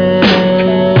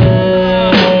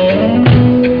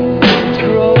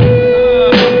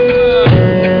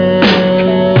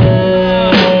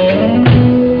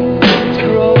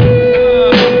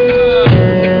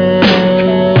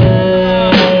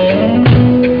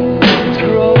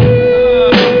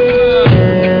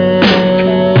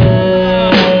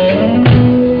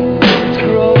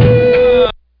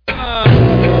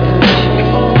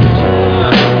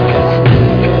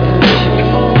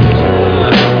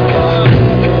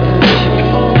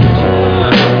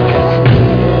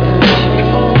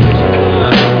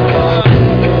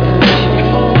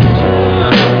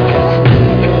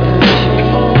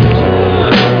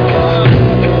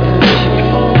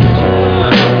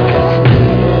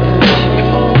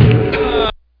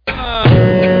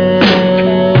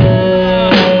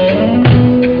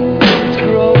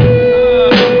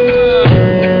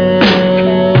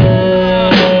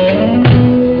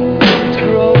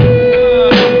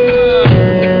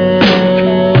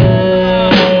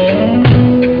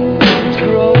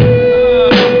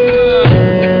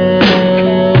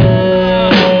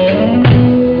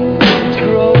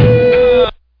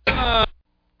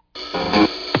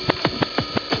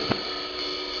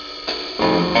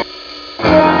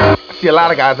 See a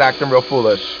lot of guys acting real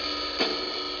foolish.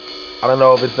 I don't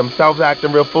know if it's themselves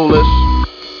acting real foolish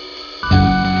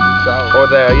or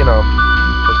their, you know,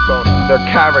 persona, their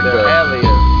character, their alias,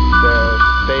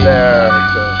 their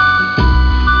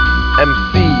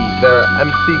MC, their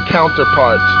MC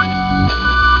counterpart,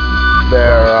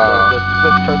 their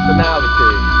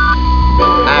personality,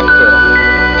 actor.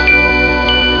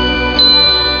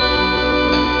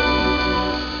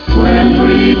 When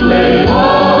we play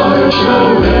our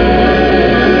charade,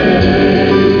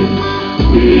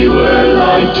 we were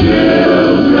like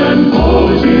children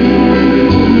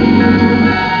posing.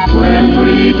 When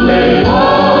we play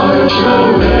our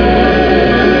charade,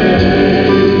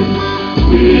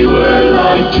 we were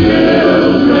like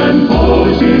children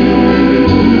posing.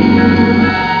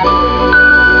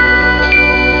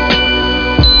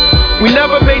 We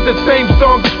never made the same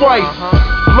song twice.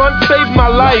 Blunt saved my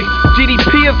life.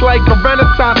 GDP is like a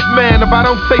renaissance man if I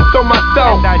don't say so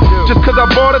myself. Just cause I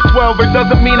bought a 12, it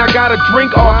doesn't mean I gotta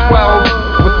drink all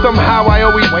 12. But somehow I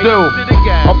always do.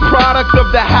 A product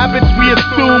of the habits we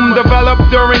assume developed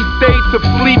during states of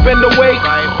sleep and awake,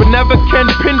 but never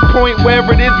can pinpoint where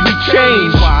it is we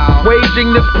change.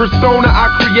 Waging this persona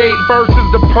I create versus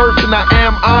the person I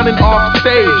am on and off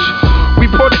stage. We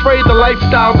portray the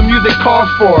lifestyle the music calls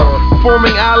for,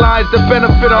 forming allies that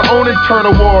benefit our own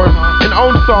internal wars, and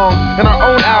own songs and our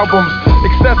own albums.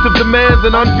 Excessive demands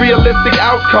and unrealistic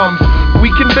outcomes.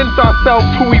 We convince ourselves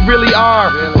who we really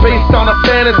are, based on a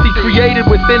fantasy created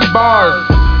within bars.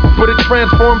 But it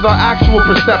transforms our actual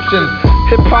perception.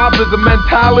 Hip-hop is a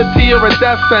mentality or a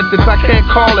death sentence, I can't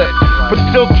call it. But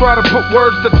still try to put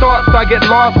words to thoughts I get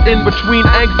lost in between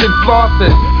angst and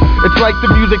flosses. It's like the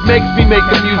music makes me make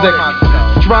the music,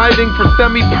 striving for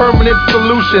semi-permanent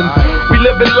solutions. We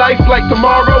live in life like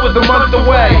tomorrow is a month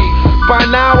away. By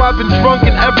now I've been drunk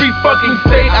in every fucking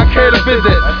state I care to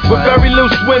visit, with very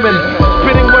loose women,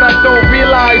 spitting what I don't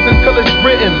realize until it's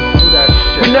written.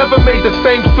 We never made the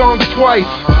same song twice.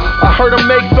 I heard them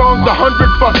make songs 100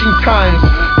 fucking times.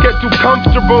 Get too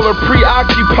comfortable or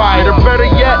preoccupied, or better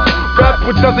yet, rap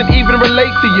what doesn't even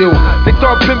relate to you. They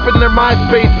thought pimping their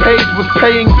MySpace page was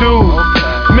paying dues,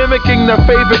 mimicking their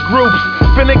favorite groups,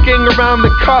 finicking around the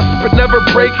cusp but never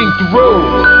breaking through.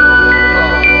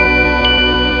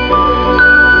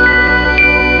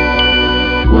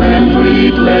 When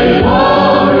we play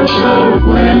our show,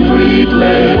 when we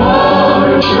play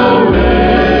our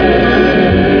charade,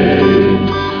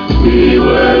 we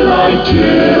were like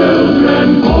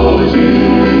children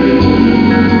posing.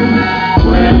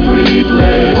 When we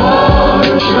play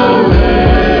our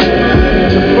charade,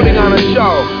 just putting on a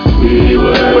show. We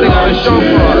were putting on a show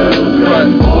for us, but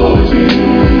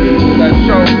that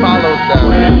show follows that.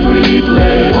 When we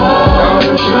play our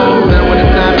charade, then when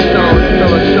it's not a show, it's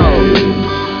still a show.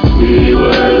 We were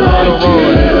like still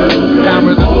rolling.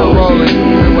 Cameras are still rolling,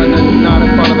 even when it's not in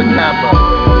front of a camera.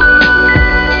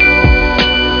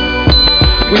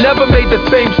 We never made the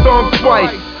same song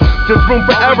twice. There's room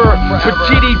for error, but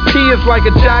GDP is like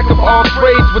a jack of all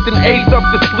trades with an ace up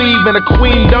the sleeve and a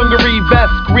queen dungaree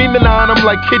vest screaming on him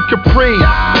like Kid Capri.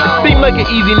 It seemed like an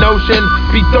easy notion,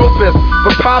 be dopest,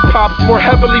 but pop-pop's more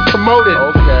heavily promoted.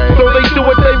 So they do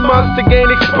what they must to gain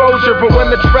exposure, but when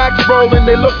the track's rolling,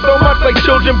 they look so much like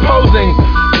children posing.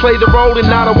 Play the role and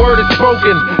not a word is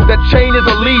spoken. That chain is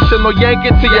a leash and they'll yank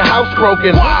it till your house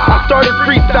broken. I started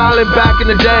freestyling back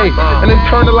in the day and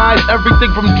internalized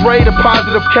everything from Dre to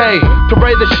Positive K, to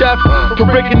Ray the Chef, to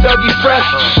Rick and Dougie Fresh,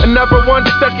 and never once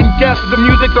second guessed the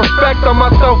music's effect on my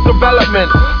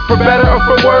self-development. For better or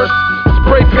for worse,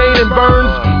 spray paint and burns,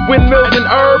 windmills and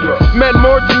herb meant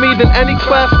more to me than any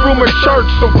classroom or church.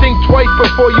 So think twice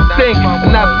before you think, and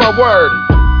that's my word.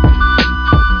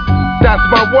 That's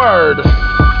my word.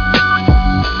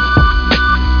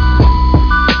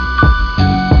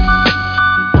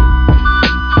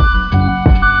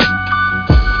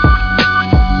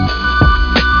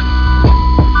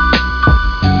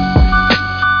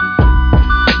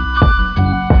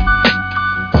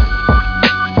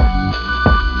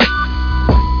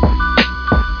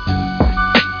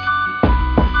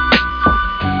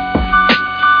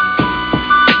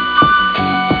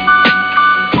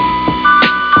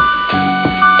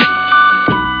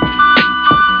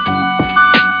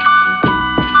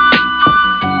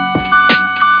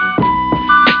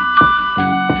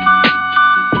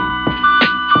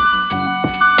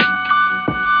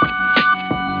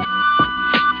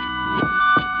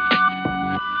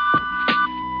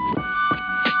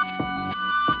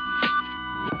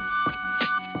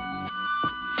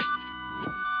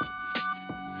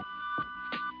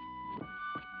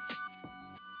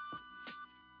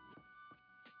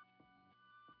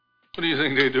 What do you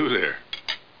think they do there?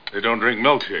 They don't drink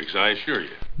milkshakes, I assure you.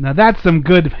 Now that's some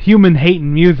good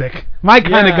human-hating music. My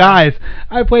kind of guys.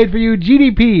 I played for you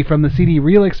GDP from the CD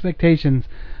Real Expectations.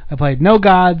 I played No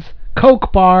Gods,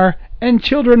 Coke Bar, and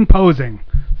Children Posing.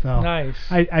 So nice.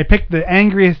 I picked the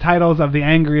angriest titles of the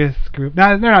angriest group.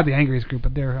 No, they're not the angriest group,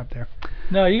 but they're up there.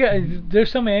 No, there's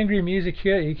some angry music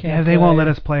here that you can't. Yeah, they won't let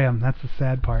us play them. That's the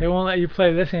sad part. They won't let you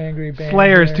play this angry band.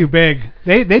 Slayer's too big.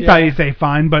 They thought you'd say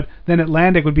fine, but then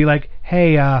Atlantic would be like,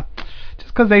 hey,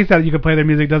 just because they said you could play their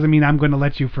music doesn't mean I'm going to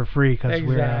let you for free.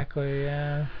 Exactly,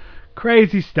 yeah.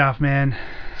 Crazy stuff, man.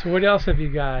 So what else have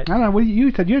you got? I don't know.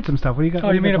 You said you had some stuff. What do you got?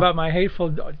 Oh, you mean about my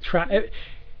hateful...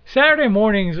 Saturday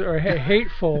mornings are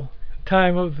hateful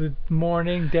time of the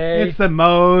morning, day. It's the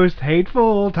most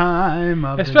hateful time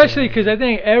of especially because I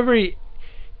think every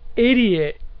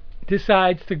idiot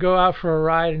decides to go out for a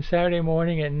ride on Saturday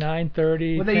morning at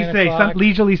 9:30. What do you say?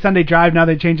 Leisurely Sunday drive. Now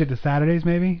they change it to Saturdays,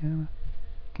 maybe.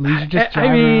 Leisure just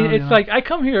I mean, around, it's like I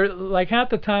come here like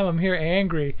half the time I'm here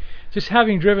angry, just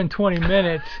having driven 20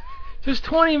 minutes. Just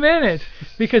 20 minutes,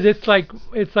 because it's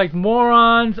like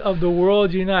morons of the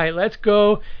world unite. Let's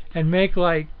go and make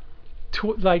like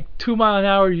 2 mile an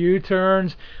hour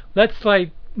U-turns. Let's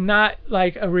not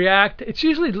react. It's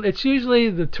usually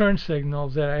the turn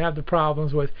signals that I have the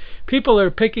problems with. People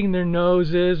are picking their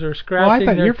noses or scratching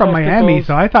their testicles. You're from Miami,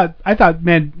 so I thought,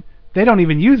 man, they don't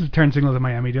even use the turn signals in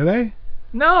Miami, do they?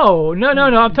 No. I'm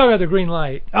talking about the green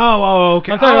light. Oh,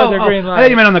 okay. I'm talking about the green light. I thought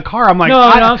you meant on the car. I'm like, no,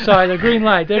 I'm sorry, the green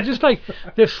light. They're just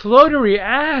they're slow to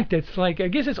react. It's I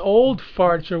guess it's old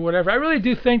farts or whatever. I really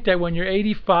do think that when you're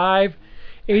 80 to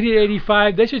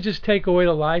 85, they should just take away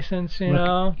the license, you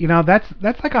know? You know, that's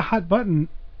like a hot button,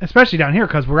 especially down here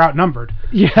because we're outnumbered.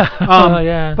 Yeah.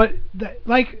 Yeah. But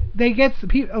they get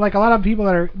a lot of people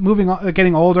that are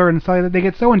getting older and stuff like that, they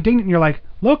get so indignant and you're like,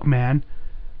 look, man,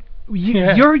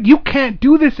 you can't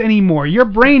do this anymore. Your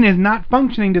brain is not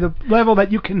functioning to the level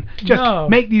that you can just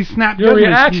make these snap Your judgments.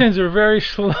 reactions are very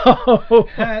slow.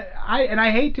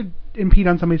 I hate to impede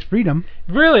on somebody's freedom.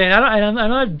 Really, and I'm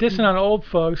not dissing on old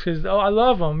folks because I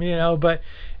love them, you know, but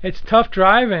it's tough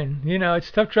driving. You know, it's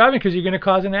tough driving because you're going to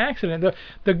cause an accident.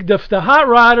 The hot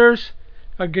rodders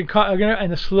are gonna,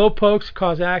 and the slow pokes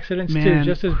cause accidents too,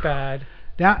 just as bad.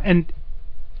 And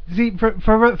see,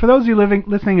 for those of you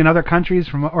listening in other countries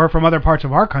from other parts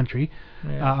of our country,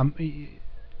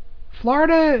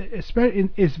 Florida is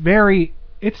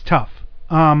it's tough.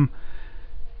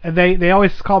 They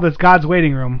always call this God's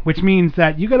waiting room, which means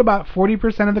that you got about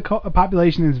 40% of the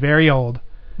population is very old.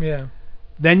 Yeah.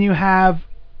 Then you have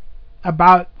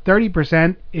about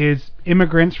 30% is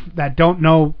immigrants that don't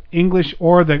know English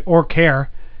or care,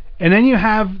 and then you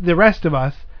have the rest of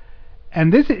us,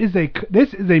 and this is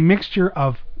a mixture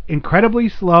of incredibly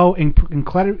slow,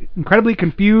 incredibly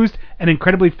confused, and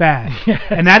incredibly fast. Yes.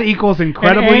 And that equals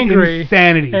incredibly And angry.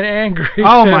 insanity. And angry,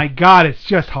 Oh too. my God, it's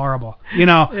just horrible. You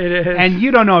know, It is. and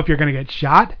you don't know if you're going to get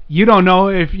shot. You don't know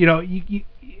if,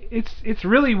 it's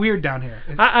really weird down here.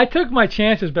 I took my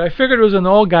chances, but I figured it was an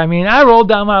old guy. I mean, I rolled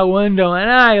down my window,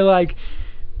 and I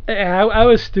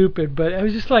was stupid, but I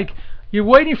was just like, you're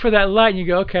waiting for that light, and you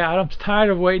go, okay, I'm tired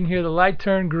of waiting here. The light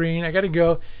turned green. I got to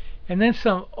go. And then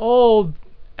some old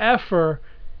effer,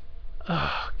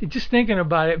 just thinking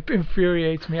about it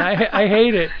infuriates me. I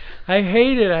hate it. I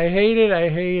hate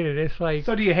it. It's like...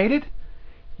 So do you hate it?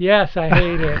 Yes, I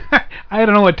hate it. I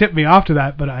don't know what tipped me off to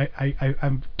that, but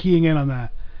I'm keying in on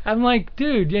that. I'm like,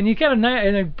 dude, and you got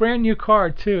a brand new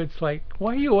car too. It's like,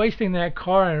 why are you wasting that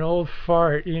car on an old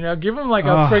fart? You know, give him like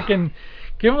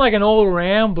give him like an old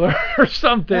Rambler or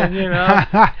something. You know,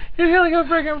 he's got like a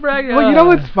freaking brag. Well, you know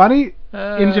what's funny?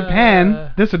 In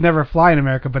Japan, this would never fly in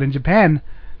America, but in Japan,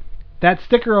 that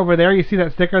sticker over there, you see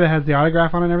that sticker that has the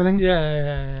autograph on it and everything?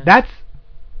 Yeah. That's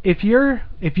if you're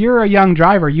a young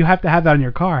driver, you have to have that on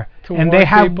your car. To and warn they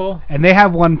have people? And they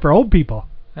have one for old people.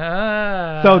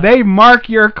 Ah. So they mark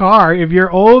your car if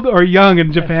you're old or young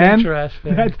in Japan. That's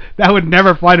interesting. That would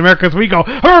never fly to America because we go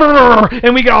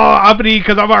and we get all uppity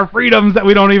because of our freedoms that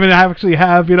we don't even actually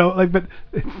have. You know, like, but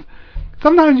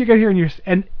sometimes you get here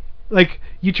and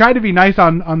you try to be nice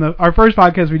on our first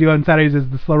podcast we do on Saturdays is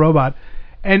the Slow Robot.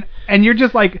 And you're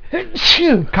just like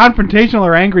confrontational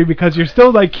or angry because you're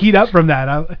still like keyed up from that.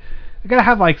 I gotta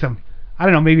have like some, I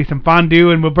don't know, maybe some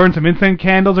fondue and we'll burn some incense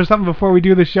candles or something before we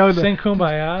do the show. Sing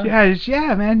Kumbaya.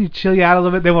 Yeah, man. You chill you out a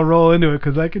little bit, then we'll roll into it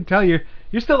because I can tell you're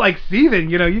still like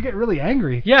seething. You know, you get really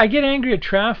angry. Yeah, I get angry at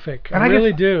traffic. I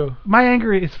really do. My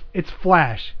anger it's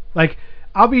flash. Like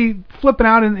I'll be flipping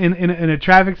out in a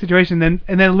traffic situation, and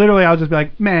then literally I'll just be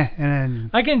like meh, and then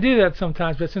I can do that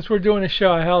sometimes. But since we're doing a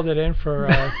show, I held it in for.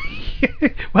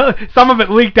 Well, some of it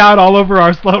leaked out all over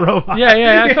our Slow Robot.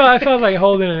 Yeah. I felt like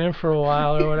holding it in for a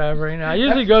while or whatever. You know, it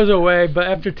usually goes away, but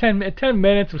after 10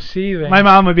 minutes of seething. My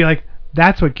mom would be like,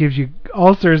 "That's what gives you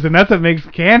ulcers, and that's what makes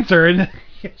cancer." And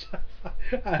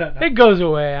I don't know. It goes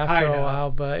away after a while,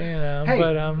 but you know. Hey,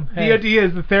 but DOD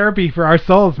is the therapy for our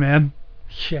souls, man.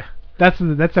 Yeah. That's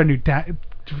our new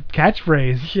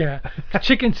catchphrase. Yeah.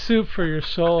 Chicken soup for your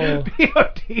soul.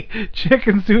 DOD,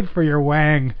 chicken soup for your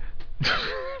wang.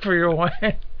 For your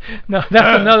wang. No,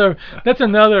 that's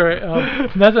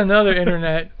another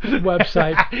internet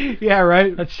website. Yeah,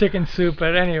 right. That's chicken soup.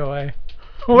 But anyway,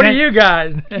 what do you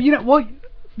got? You know, well,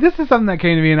 this is something that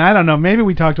came to me, and I don't know. Maybe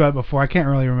we talked about it before. I can't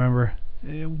really remember.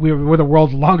 We're the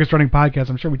world's longest running podcast.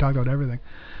 I'm sure we talked about everything.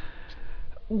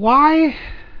 Why?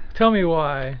 Tell me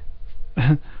why.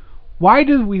 Why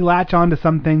do we latch on to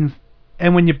some things,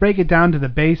 and when you break it down to the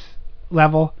base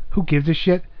level, who gives a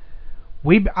shit?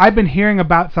 I've been hearing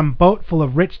about some boat full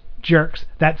of rich jerks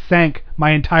that sank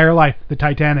my entire life, the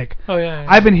Titanic. Oh, yeah.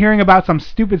 I've been hearing about some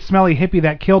stupid, smelly hippie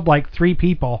that killed like 3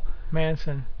 people.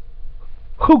 Manson.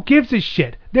 Who gives a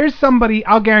shit? There's somebody,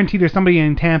 I'll guarantee there's somebody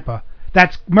in Tampa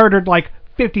that's murdered like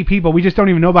 50 people. We just don't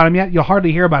even know about him yet. You'll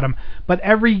hardly hear about him. But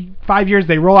every 5 years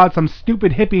they roll out some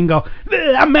stupid hippie and go,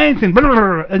 I'm Manson.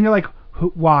 And you're like,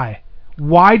 why?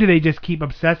 Why do they just keep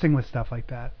obsessing with stuff like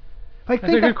that? Like,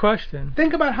 that's a good question.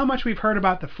 Think about how much we've heard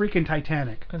about the freaking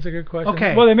Titanic. That's a good question.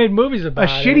 Okay. Well, they made movies about it.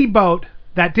 A shitty boat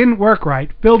that didn't work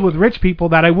right, filled with rich people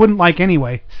that I wouldn't like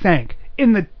anyway, sank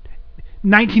in the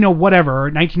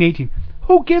 1918.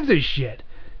 Who gives a shit?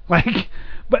 Like,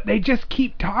 but they just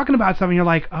keep talking about something. You're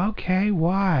like, okay,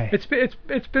 why? It's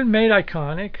been made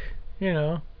iconic, you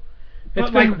know.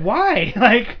 But like, why?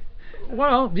 Like,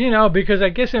 well, you know, because I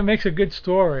guess it makes a good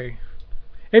story.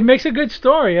 It makes a good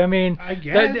story. I mean, I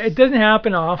guess it doesn't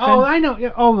happen often. Oh, I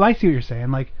know. Oh, I see what you're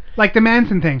saying. Like the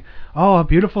Manson thing. Oh, a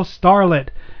beautiful starlet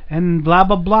and blah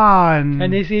blah blah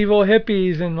and these evil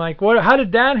hippies and like what? How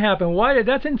did that happen?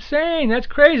 That's insane. That's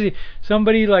crazy.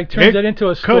 Somebody like turns it into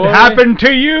a story. Could happen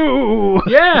to you.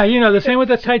 Yeah, you know, the same with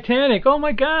the Titanic. Oh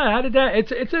my God, how did that?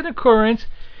 It's an occurrence.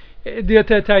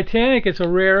 The Titanic, it's a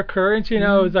rare occurrence, you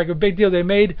know. It's like a big deal. They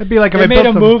made a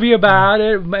movie about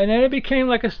it, and then it became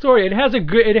like a story. It has a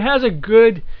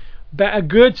good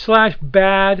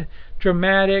 /bad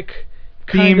dramatic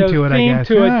theme to it, I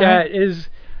guess.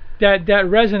 that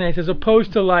resonates, as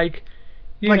opposed to like,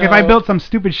 you know, if I built some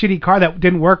stupid shitty car that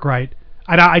didn't work right,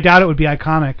 I doubt it would be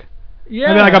iconic.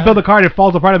 Yeah. I'd be like, I'll build a car and it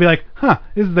falls apart. I'd be like,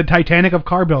 this is the Titanic of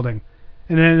car building.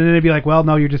 And then they'd be like, well,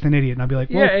 no, you're just an idiot. And I'd be like,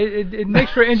 well. Yeah, it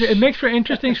makes for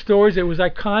interesting stories. It was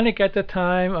iconic at the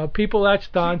time. People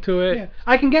latched onto it. Yeah.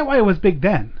 I can get why it was big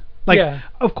then. Like, yeah.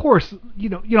 Of course, you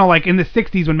know, like in the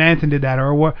 60s when Manson did that,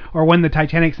 or when the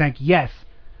Titanic sank, yes.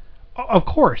 of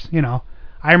course, you know,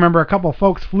 I remember a couple of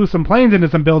folks flew some planes into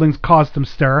some buildings, caused some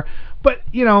stir. But,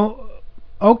 you know,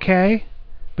 okay.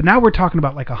 But now we're talking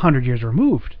about like 100 years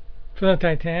removed. From the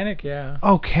Titanic, yeah.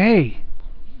 Okay.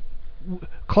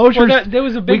 Closure. Well, there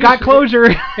was a we got closure.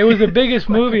 It was the biggest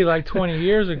movie like 20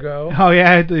 years ago. Oh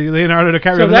yeah, Leonardo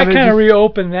DiCaprio. So that kind of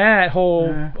reopened that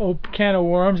whole can of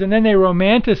worms, and then they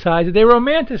romanticized it. They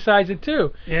romanticized it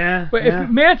too. Yeah. But if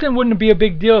Manson wouldn't be a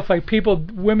big deal if like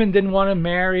women didn't want to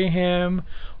marry him,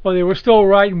 or they were still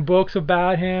writing books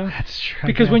about him. That's true.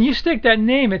 Because when you stick that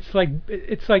name, it's like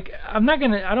I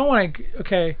don't want to.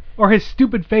 Okay. Or his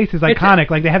stupid face is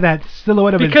iconic. Like they have that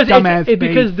silhouette of his dumbass face.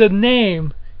 Because the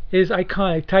name is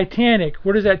iconic. Titanic,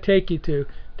 where does that take you to?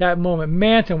 That moment.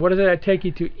 Manson, what does that take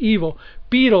you to? Evil.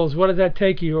 Beatles, what does that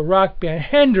take you to? A rock band.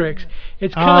 Hendrix,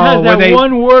 it kind of has that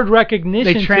one word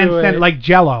recognition. They transcend like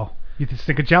Jello. You just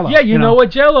think of Jello. Yeah, you know what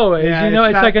Jello is. Yeah, you know,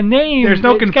 it's like a name. There's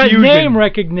no confusion. It's got name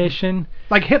recognition.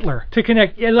 Like Hitler. To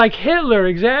connect. Yeah, like Hitler,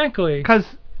 exactly. Because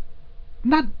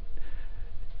not.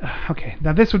 Okay,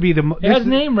 now this would be the. It has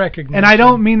name recognition. And I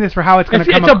don't mean this for how it's going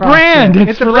to come across. It's a brand.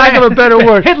 It's for lack of a better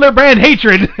word. Hitler brand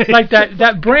hatred. Like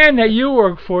that brand that you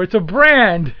work for. It's a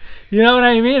brand. You know what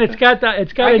I mean? It's got that.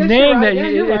 It's got a name that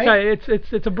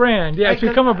it's a brand. Yeah, it's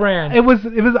become a brand. It was.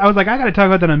 I was like, I got to talk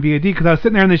about that on BAD because I was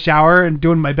sitting there in the shower and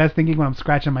doing my best thinking when I'm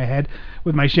scratching my head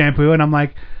with my shampoo, and I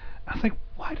was like,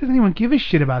 why does anyone give a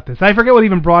shit about this? I forget what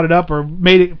even brought it up or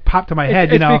made it pop to my head.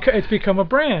 It's become a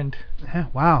brand. Yeah,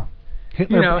 wow.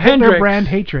 Hitler, you know, Hitler brand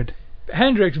hatred.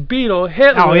 Hendrix, Beatle,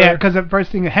 Hitler. Oh yeah, because the first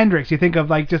thing of Hendrix, you think of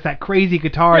like just that crazy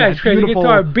guitar. Yeah, it's crazy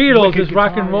guitar. Beatles is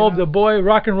rock and roll, you know? the boy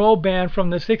rock and roll band from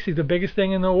the '60s, the biggest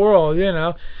thing in the world. You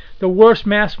know, the worst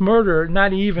mass murder.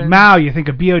 Not even. Mao, you think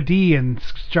of B.O.D. and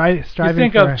striving. You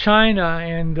think of China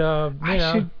and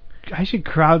I should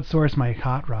crowdsource my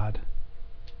hot rod.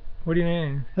 What do you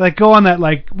mean? Like go on that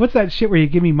what's that shit where you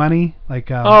give me money like?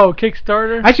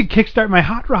 Kickstarter. I should kickstart my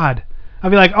hot rod. I'll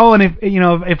be like, oh, and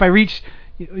if I reach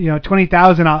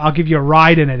 20,000, I'll give you a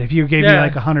ride in it. If you gave me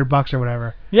like $100 or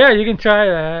whatever. Yeah, you can try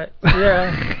that.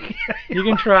 Yeah, you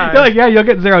can try. You're like, yeah, you'll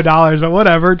get $0, but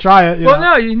whatever, try it.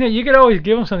 No, you could always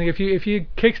give them something. If you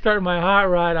kickstart my hot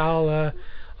rod,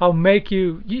 I'll make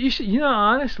you. You should,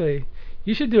 honestly,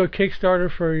 you should do a Kickstarter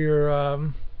for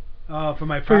your. For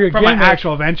my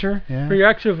actual venture. Yeah. For your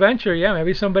actual venture, yeah.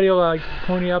 Maybe somebody will like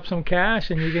pony up some cash,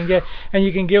 and you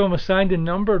can give them a signed and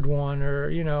numbered one,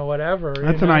 or whatever.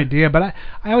 That's an idea, but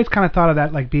I always kind of thought of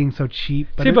that like being so cheap.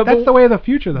 But that's the way of the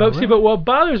future, though. But what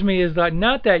bothers me is that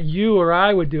not that you or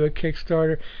I would do a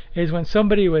Kickstarter, is when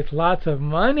somebody with lots of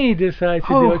money decides to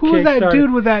do a Kickstarter. Who's that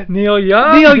dude with that? Neil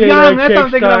Young. Neil Young. That's what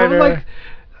I'm thinking of.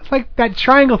 It's like that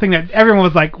triangle thing that everyone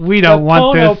was like, we don't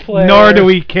want this, nor do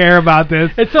we care about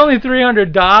this. It's only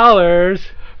 $300,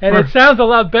 and it sounds a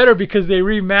lot better because they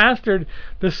remastered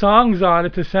the songs on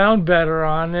it to sound better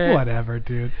on it. Whatever,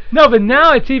 dude. No, but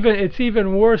now it's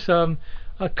even worse. A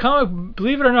comic,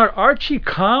 believe it or not, Archie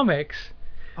Comics,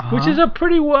 which is a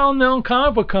pretty well-known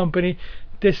comic book company,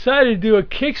 decided to do a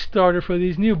Kickstarter for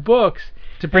these new books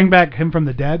to bring back him from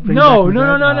the dead.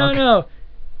 No.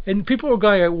 And people were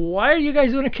going, why are you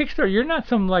guys doing a Kickstarter? You're not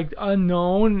some like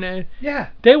unknown. Yeah.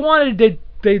 They wanted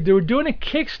they were doing a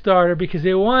Kickstarter because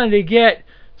they wanted to get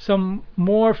some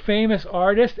more famous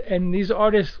artists, and these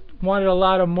artists wanted a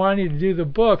lot of money to do the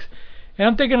books. And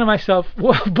I'm thinking to myself,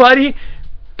 well, buddy,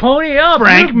 pony up.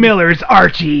 Frank Miller's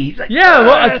Archie.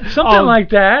 Like, something like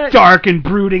that. Dark and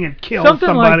brooding and kill something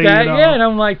somebody. Something like that, yeah. And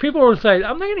I'm like, people were saying,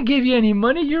 I'm not going to give you any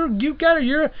money. You got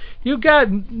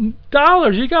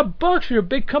dollars. You got bucks. You're a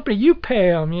big company. You pay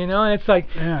them, And it's like,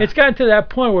 it's gotten to that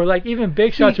point where like even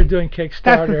big shots are doing Kickstarter.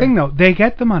 That's the thing, though. They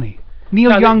get the money.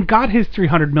 Neil Young got his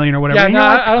 $300 million or whatever.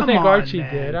 Yeah, I don't think Archie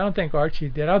did. I don't think Archie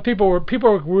did. People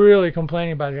were really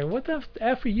complaining about it. What the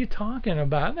F are you talking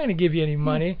about? I'm not going to give you any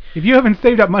money. If you haven't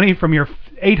saved up money from your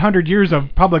 800 years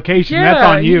of publication, that's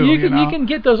on you. You can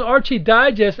get those Archie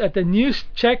digests at the news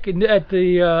check at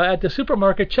the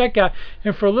supermarket checkout,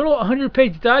 and for a little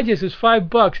 100-page digest is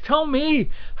 $5. Tell me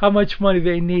how much money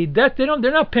they need. They're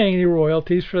not paying any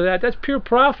royalties for that. That's pure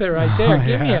profit right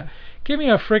there. Give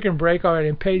me a freaking break already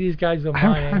and pay these guys the money.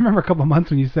 I remember a couple of months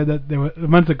when you said that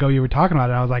months ago you were talking about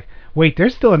it. I was like, wait,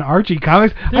 there's still an Archie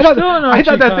Comics? I thought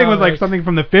that thing was like something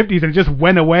from the 50s and it just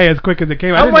went away as quick as it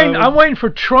came. I'm waiting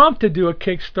for Trump to do a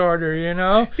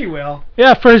Kickstarter, He will.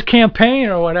 Yeah, for his campaign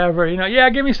or whatever, Yeah,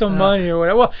 give me some money or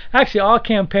whatever. Well, actually, all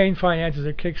campaign finances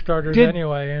are Kickstarters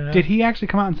anyway, Did he actually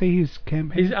come out and say he's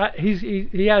campaigning?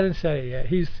 He hasn't said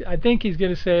it yet. I think he's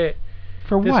going to say it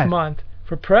for this month.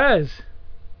 For Prez.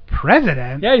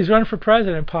 President? Yeah, he's running for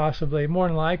president, possibly, more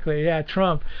than likely. Yeah,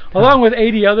 Trump, along with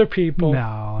 80 other people.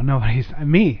 No, nobody's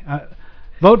me.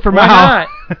 Vote for Why Mao.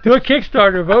 not? Do a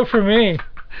Kickstarter. Vote for me.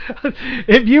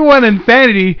 If you want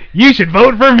insanity, you should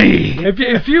vote for me.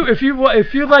 If you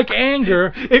like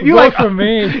anger, if you vote like for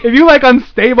me. If you like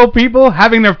unstable people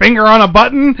having their finger on a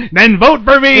button, then vote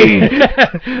for me.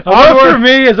 A vote for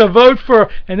me is a vote for,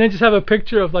 and then just have a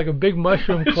picture of like a big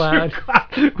mushroom cloud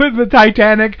with the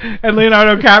Titanic and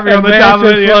Leonardo DiCaprio on the top of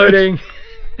it floating.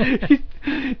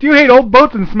 Do you hate old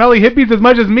boats and smelly hippies as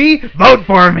much as me? Vote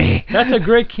for me. That's a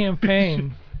great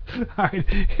campaign. All right,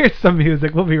 here's some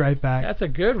music. We'll be right back. That's a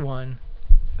good one.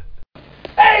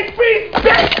 Hey, freeze,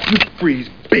 bitch! You freeze,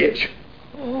 bitch!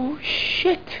 Oh,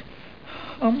 shit.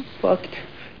 I'm fucked.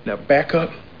 Now back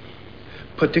up,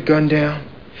 put the gun down,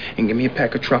 and give me a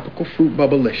pack of tropical fruit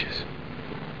Bubblicious.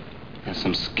 And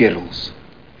some Skittles.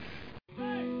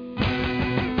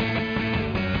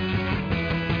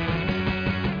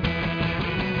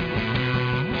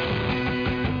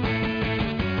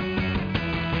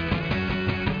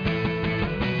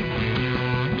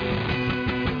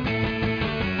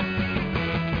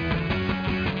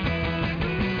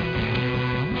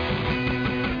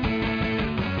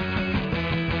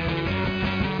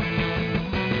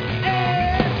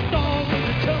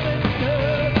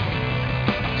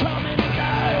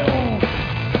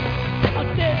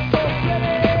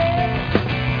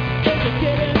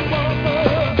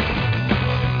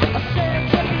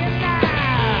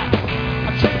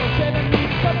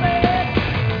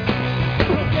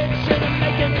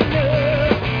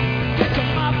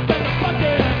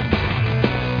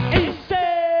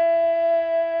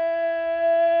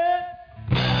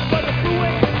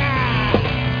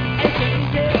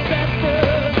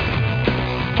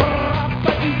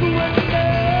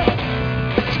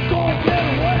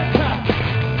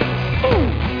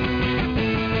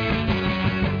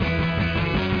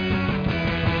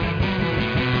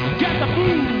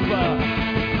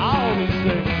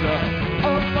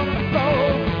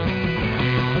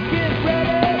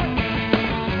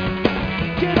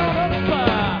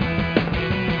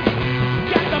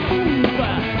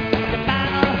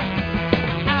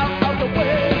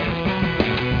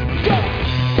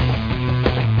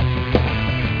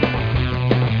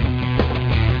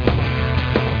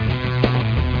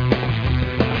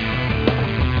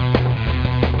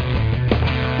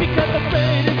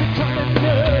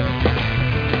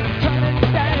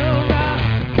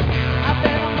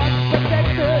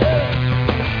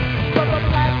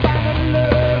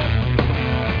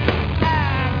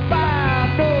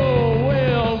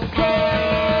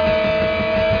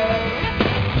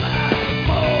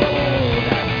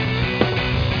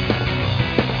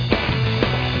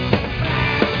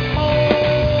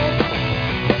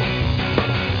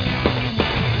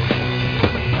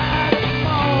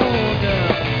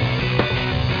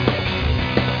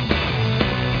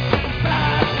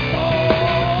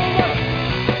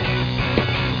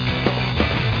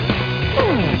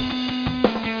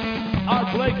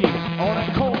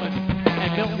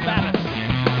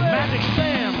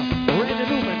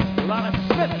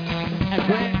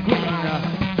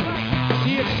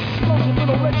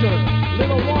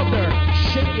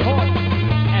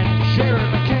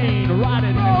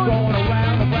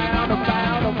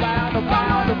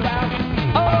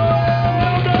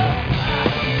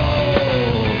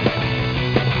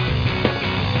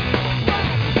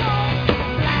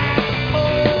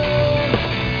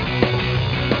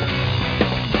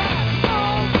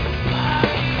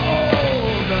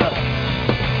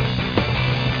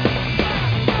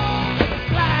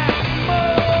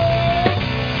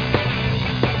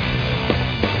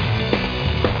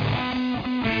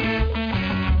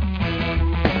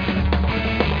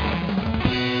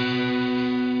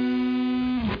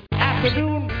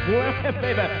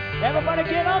 Everybody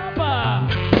get up.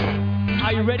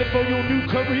 Are you ready for your new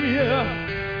career?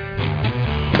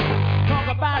 Talk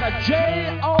about a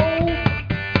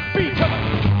J-O-B. Come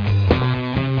on.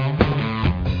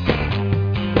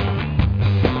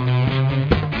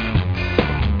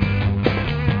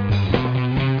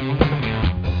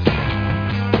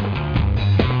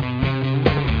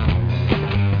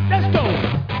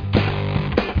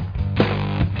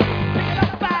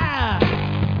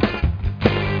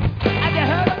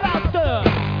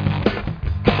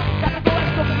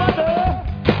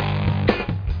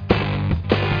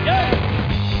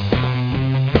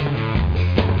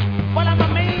 Well, I'm a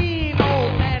man.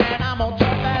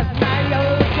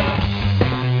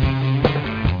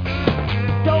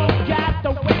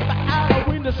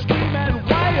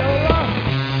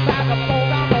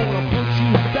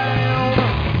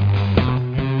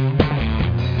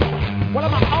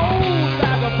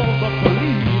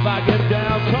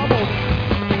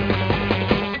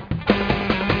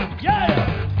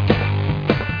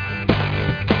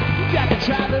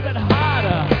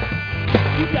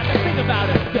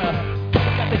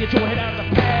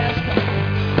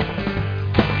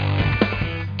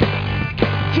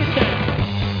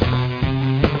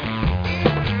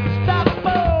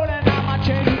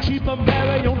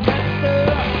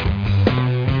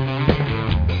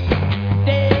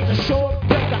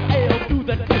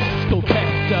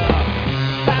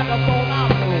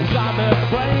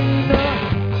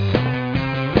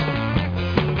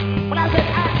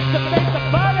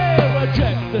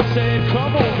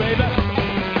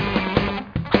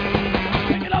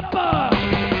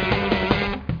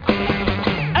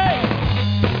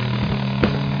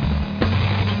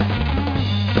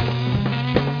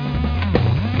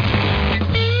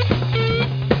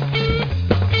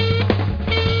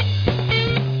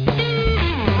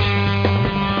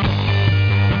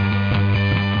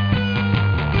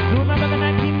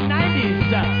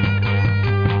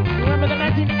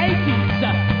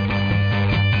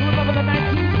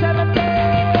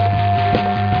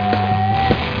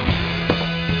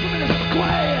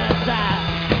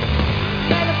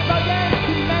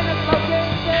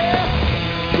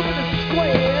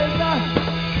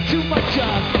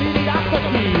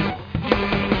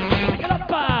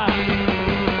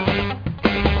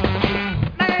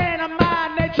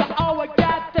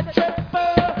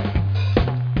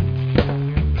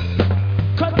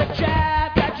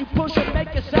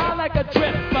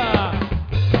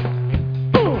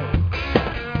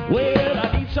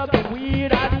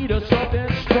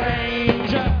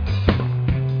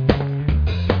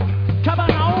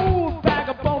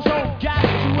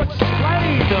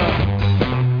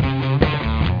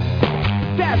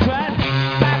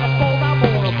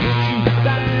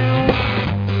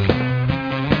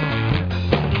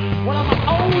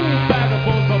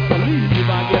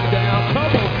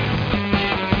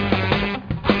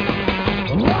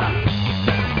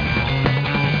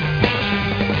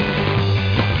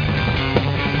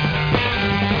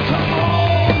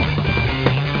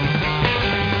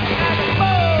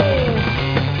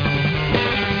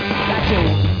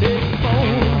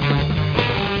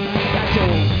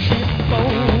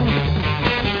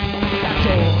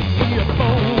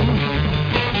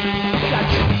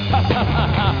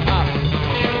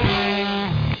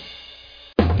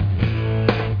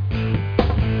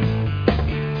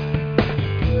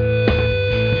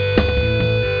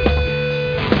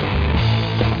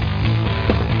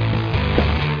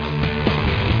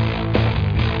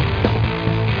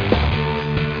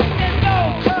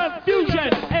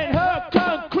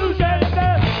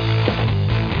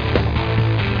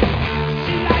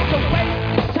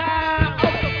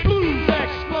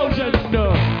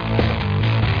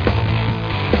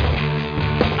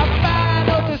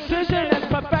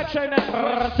 attraction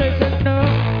and taking her.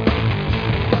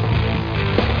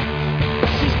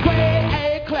 She's grade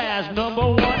A class, number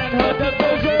 1 in her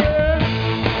division.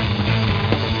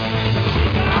 She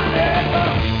got it.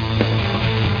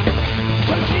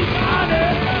 But she got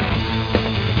it.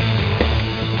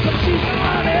 But she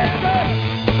got it.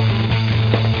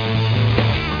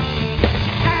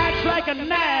 She acts like a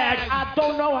nag. I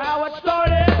don't know how it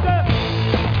started.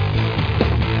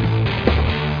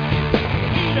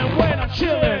 Even when I'm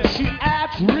chilling, she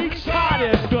acts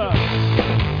retarded.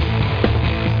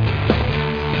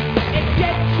 It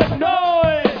gets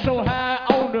annoying so high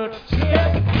on the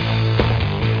tip.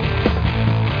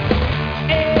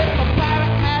 If a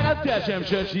pirate had a death, I'm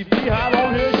sure she'd be hot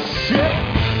on his ship.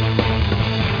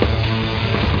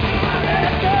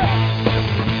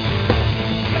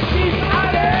 She's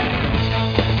on it.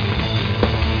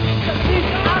 She's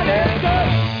on it.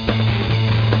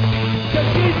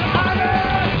 She's on it.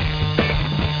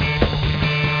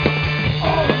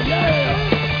 Oh yeah.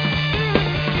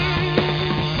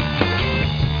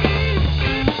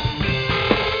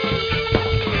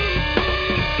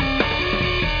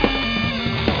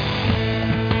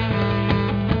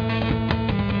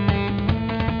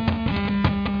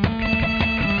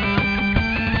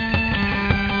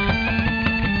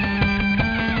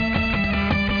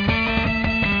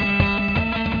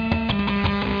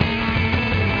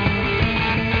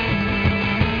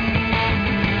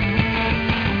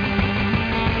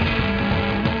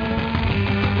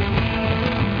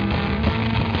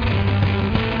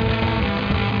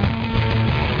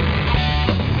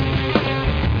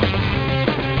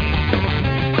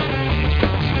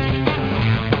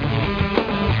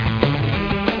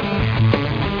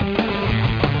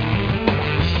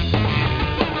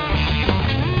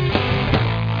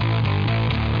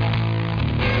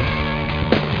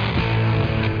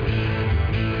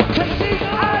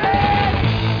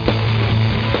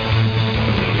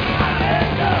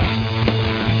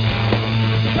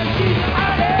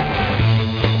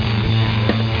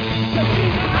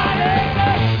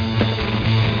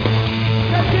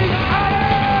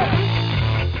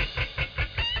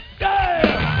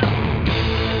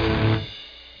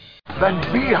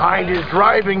 That behind is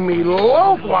driving me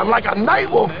loco. I'm like a night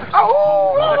wolf. Oh!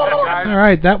 All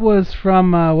right, that was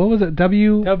from what was it?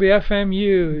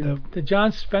 WFMU, the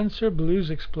John Spencer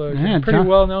Blues Explosion. Yeah, Pretty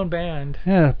well-known band.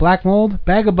 Yeah, Black Mold,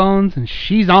 Bag of Bones, and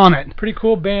She's on It. Pretty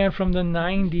cool band from the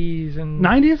 90s and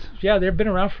 90s? Yeah, they've been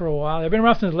around for a while. They've been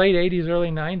around since the late 80s,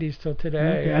 early 90s till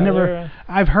today. Okay,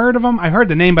 I've heard of them. I've heard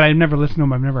the name, but I've never listened to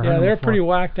them. I've never heard of them. Yeah, they're a before. pretty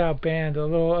whacked out band.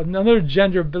 Another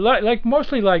gender, like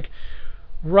mostly like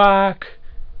rock,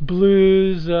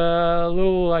 blues, a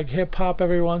little like hip hop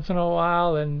every once in a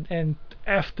while, and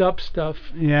effed up stuff.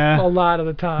 Yeah. A lot of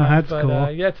the time. Well, that's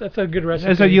cool. Yeah, that's a good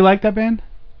recipe. So you like that band?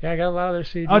 Yeah, I got a lot of their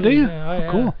CDs. Oh, do you? Yeah,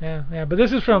 yeah, cool. Yeah. But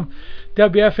this is from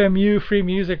WFMU Free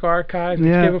Music Archive. They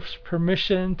gave us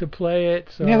permission to play it.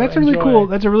 So yeah, that's really cool.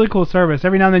 That's a really cool service.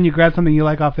 Every now and then you grab something you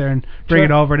like off there and bring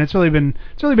it over, and it's really been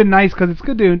nice because it's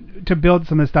good to build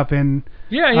some of this stuff in.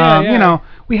 Yeah. You know,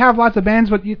 we have lots of bands,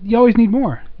 but you always need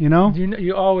more. You know.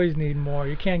 You always need more.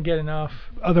 You can't get enough.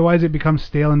 Otherwise, it becomes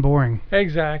stale and boring.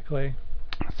 Exactly.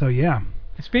 So yeah.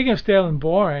 Speaking of stale and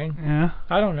boring, yeah.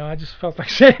 I don't know. I just felt like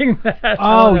saying that.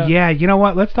 Oh yeah, you know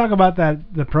what? Let's talk about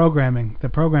the program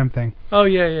thing. Oh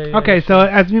yeah. Okay, so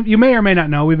as you may or may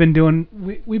not know, we've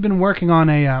been working on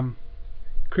a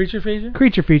creature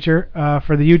feature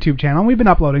for the YouTube channel. And we've been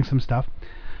uploading some stuff,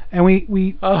 and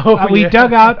we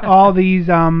dug out all these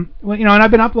and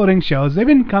I've been uploading shows. They've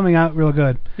been coming out real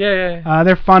good. Yeah.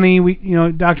 They're funny.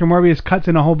 Dr. Morbius cuts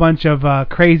in a whole bunch of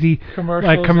crazy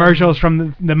commercials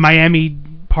from the Miami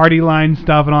party line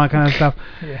stuff and all that kind of stuff.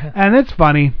 Yeah. And it's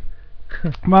funny.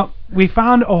 Well, I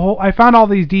found all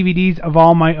these DVDs of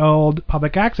all my old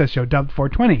public access show, Dubbed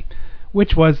 420,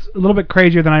 which was a little bit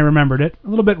crazier than I remembered it, a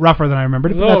little bit rougher than I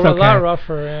remembered it, but that's okay. A lot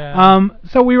rougher, yeah.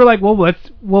 So we were like, well,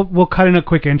 we'll cut in a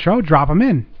quick intro, drop them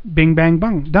in, bing bang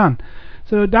bung, done.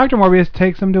 So Dr. Morbius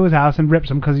takes them to his house and rips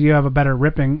them because you have a better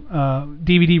ripping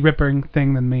DVD ripping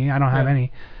thing than me. I don't have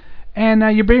any. And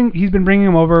he's been bringing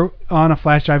them over on a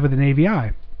flash drive with an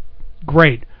AVI.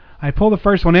 Great. I pulled the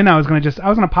first one in. I was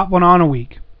gonna pop one on a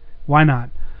week. Why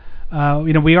not?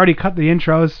 We already cut the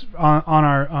intros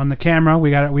on the camera.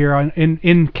 We were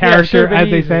in character,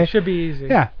 as they say. Should be easy.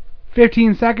 Yeah,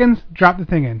 15 seconds. Drop the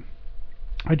thing in.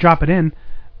 I drop it in.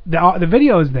 The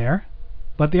video is there,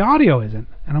 but the audio isn't.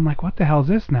 And I'm like, what the hell is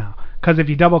this now? Because if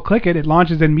you double click it, it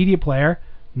launches in Media Player.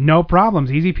 No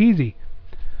problems. Easy peasy.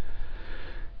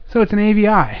 So it's an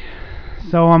AVI.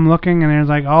 So I'm looking, and there's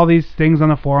like all these things on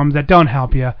the forums that don't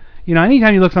help you. You know,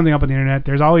 anytime you look something up on the internet,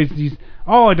 there's always these,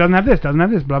 oh, it doesn't have this,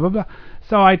 blah, blah, blah.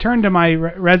 So I turned to my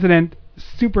resident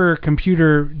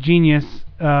supercomputer genius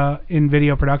in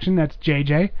video production. That's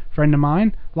JJ, friend of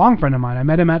mine, long friend of mine. I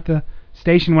met him at the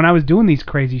station when I was doing these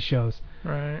crazy shows.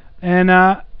 Right. And,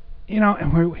 you know,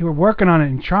 and we were working on it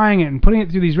and trying it and putting it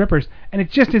through these rippers, and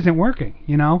it just isn't working,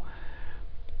 you know?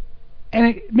 And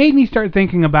it made me start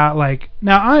thinking about, like,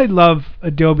 now I love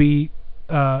Adobe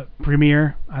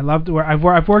Premiere. I love to I've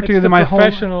worked with my whole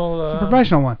it's the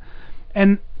professional one,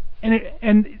 and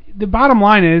the bottom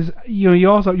line is, you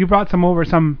know, you brought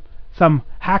some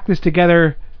hack this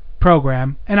together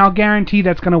program, and I'll guarantee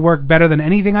that's going to work better than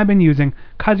anything I've been using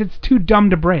because it's too dumb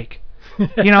to break.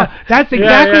 You know, that's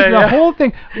exactly the whole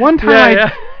thing. One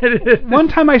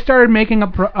time I started making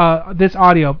this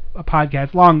audio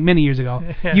podcast many years ago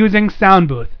using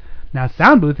Soundbooth. Now,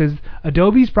 Soundbooth is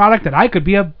Adobe's product that I could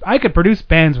produce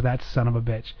bands with that son of a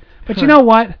bitch. But you know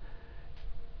what?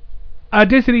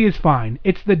 Audacity is fine.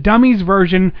 It's the dummies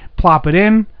version. Plop it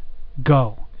in,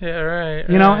 go. Yeah, right.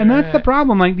 You know, and that's the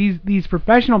problem. Like these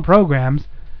professional programs,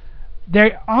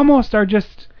 they almost are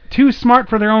just too smart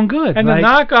for their own good. And like, the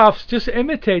knockoffs just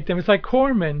imitate them. It's like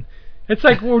Corman. It's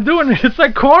like it's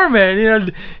like Corman. You know,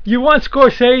 you want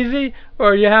Scorsese,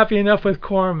 or are you happy enough with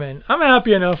Corman? I'm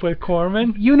happy enough with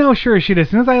Corman. You know, sure as shit, as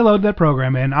soon as I load that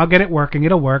program in, I'll get it working.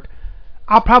 It'll work.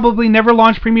 I'll probably never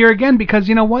launch Premiere again because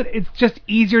you know what? It's just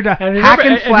easier to hack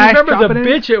and slash. And remember the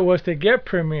bitch it was to get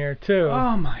Premiere too.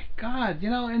 Oh my God! You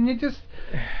know, and it just.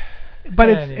 But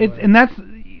it's and that's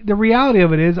the reality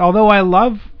of it is. Although I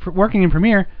love working in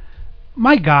Premiere,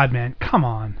 my God, man, come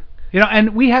on. You know,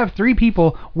 and we have 3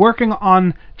 people working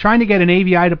on trying to get an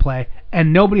AVI to play,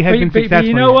 and nobody has been successful. But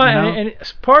you know what? You know? And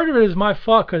part of it is my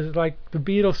fault because, like the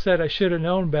Beatles said, I should have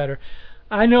known better.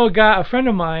 I know a friend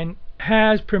of mine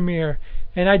has Premiere,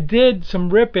 and I did some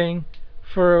ripping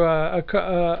for a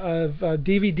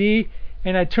DVD,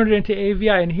 and I turned it into AVI,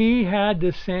 and he had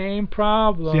the same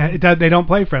problem. Yeah, they don't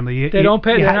play friendly. They don't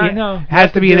play. No, it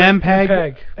has to be an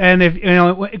MPEG. And if you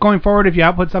know, going forward, if you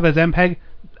output stuff as MPEG,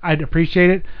 I'd appreciate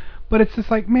it. But it's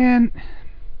just like, man.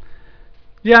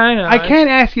 Yeah, I know. I can't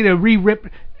ask you to re-rip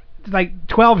like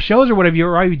 12 shows or whatever you've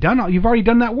already done. You've already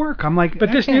done that work. I'm like,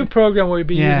 but this new program we'll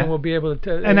be using will be able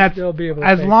to. And they'll be able to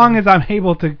as long as I'm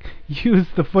able to use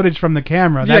the footage from the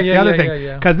camera. That's the other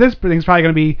thing. Because this thing's probably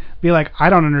going to be like, I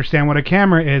don't understand what a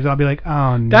camera is. I'll be like,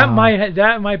 oh no.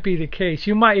 That might be the case.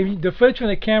 You might the footage from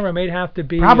the camera may have to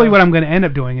be. Probably what I'm going to end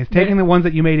up doing is taking the ones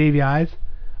that you made AVIs.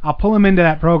 I'll pull them into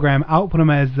that program. Output them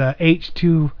as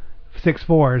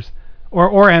H.264s or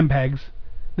MPEGs.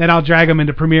 Then I'll drag them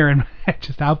into Premiere and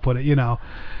just output it, you know.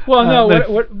 Well, no,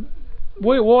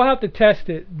 we'll have to test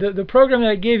it. The program that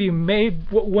I gave you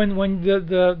when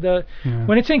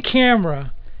when it's in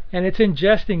camera and it's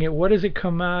ingesting it, what does it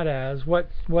come out as?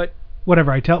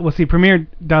 Whatever I tell. Well, see, Premiere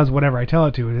does whatever I tell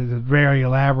it to. It is a very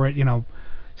elaborate, you know.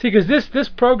 See, because this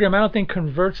program I don't think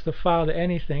converts the file to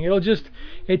anything.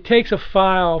 It takes a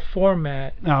file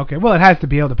format. Oh, okay. Well, it has to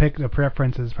be able to pick the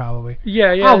preferences probably.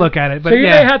 Yeah. I'll look at it. But so you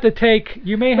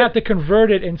may have to convert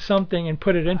it in something and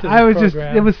put it into the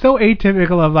program. It was so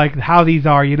atypical of like how these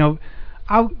are. You know,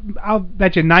 I'll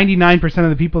bet you 99%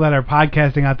 of the people that are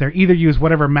podcasting out there either use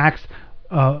whatever Mac's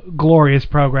glorious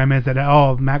program is that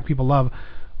Mac people love.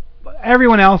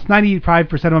 Everyone else,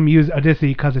 95% of them use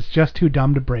Audacity because it's just too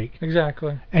dumb to break.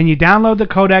 Exactly. And you download the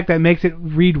codec that makes it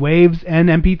read waves and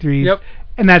MP3s,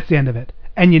 and that's the end of it.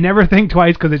 And you never think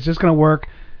twice because it's just going to work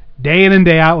day in and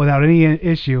day out without any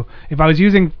issue. If I was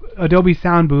using Adobe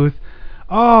Soundbooth,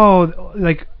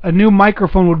 like a new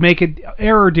microphone would make it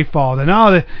error default,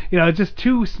 and it's just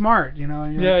too smart, you know.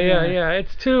 Yeah.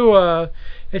 It's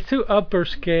too upper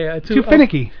scale. Too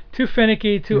finicky. Too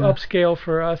finicky. Too upscale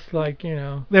for us, like, you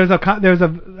know. There's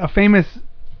a famous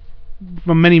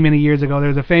from many years ago.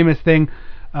 There's a famous thing.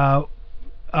 A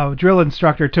drill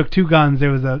instructor took 2 guns.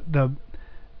 There was the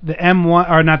M1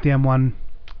 or not the M1.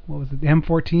 What was it? The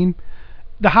M14,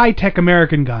 the high-tech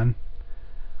American gun.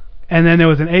 And then there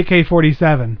was an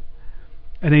AK-47,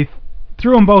 and they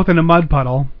threw them both in a mud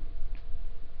puddle.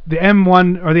 The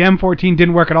M1 or the M14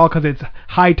 didn't work at all because it's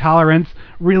high tolerance,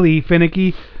 really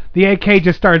finicky. The AK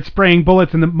just started spraying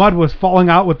bullets, and the mud was falling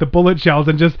out with the bullet shells,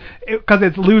 and because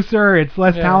it's looser, it's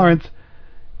less tolerance.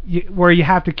 Where you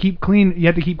have to keep cleaning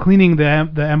the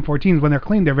M14s. When they're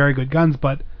clean, they're very good guns,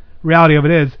 but reality of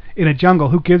it is, in a jungle,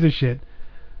 who gives a shit?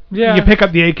 Yeah. You pick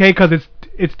up the AK because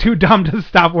it's too dumb to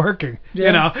stop working. Yeah.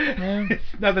 You know, it's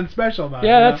nothing special about it.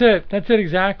 Yeah, that's it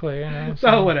exactly. You know,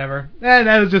 so whatever. And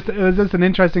it was just an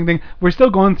interesting thing. We're still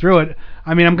going through it.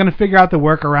 I mean, I'm gonna figure out the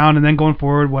workaround, and then going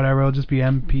forward, whatever, it'll just be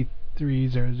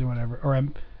MP3s or whatever, or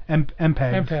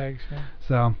MPEGs. MPEGs. Yeah.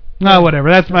 So whatever.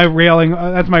 That's my railing.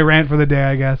 That's my rant for the day,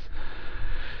 I guess.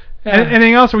 Yeah.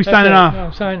 Anything else? Or are we signing off? No,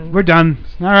 I'm signing. We're done.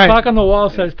 All right. Clock on the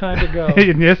wall says time to go.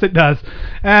 Yes, it does.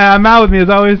 Mal with me as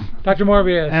always. Dr.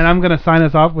 Morbius. And I'm gonna sign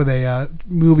us off with a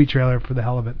movie trailer for the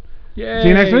hell of it. Yay. See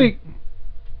you next week.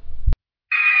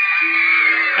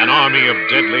 An army of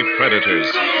deadly predators,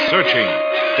 searching,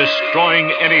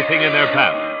 destroying anything in their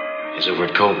path. He's over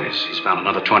at Colby's. He's found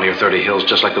another 20 or 30 hills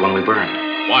just like the one we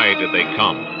burned. Why did they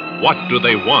come? What do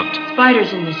they want?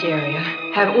 Spiders in this area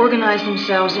have organized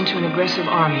themselves into an aggressive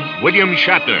army. William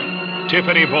Shatner,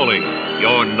 Tiffany Bowling,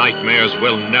 your nightmares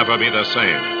will never be the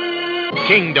same.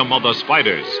 Kingdom of the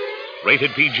Spiders.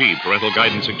 Rated PG, parental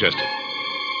guidance suggested.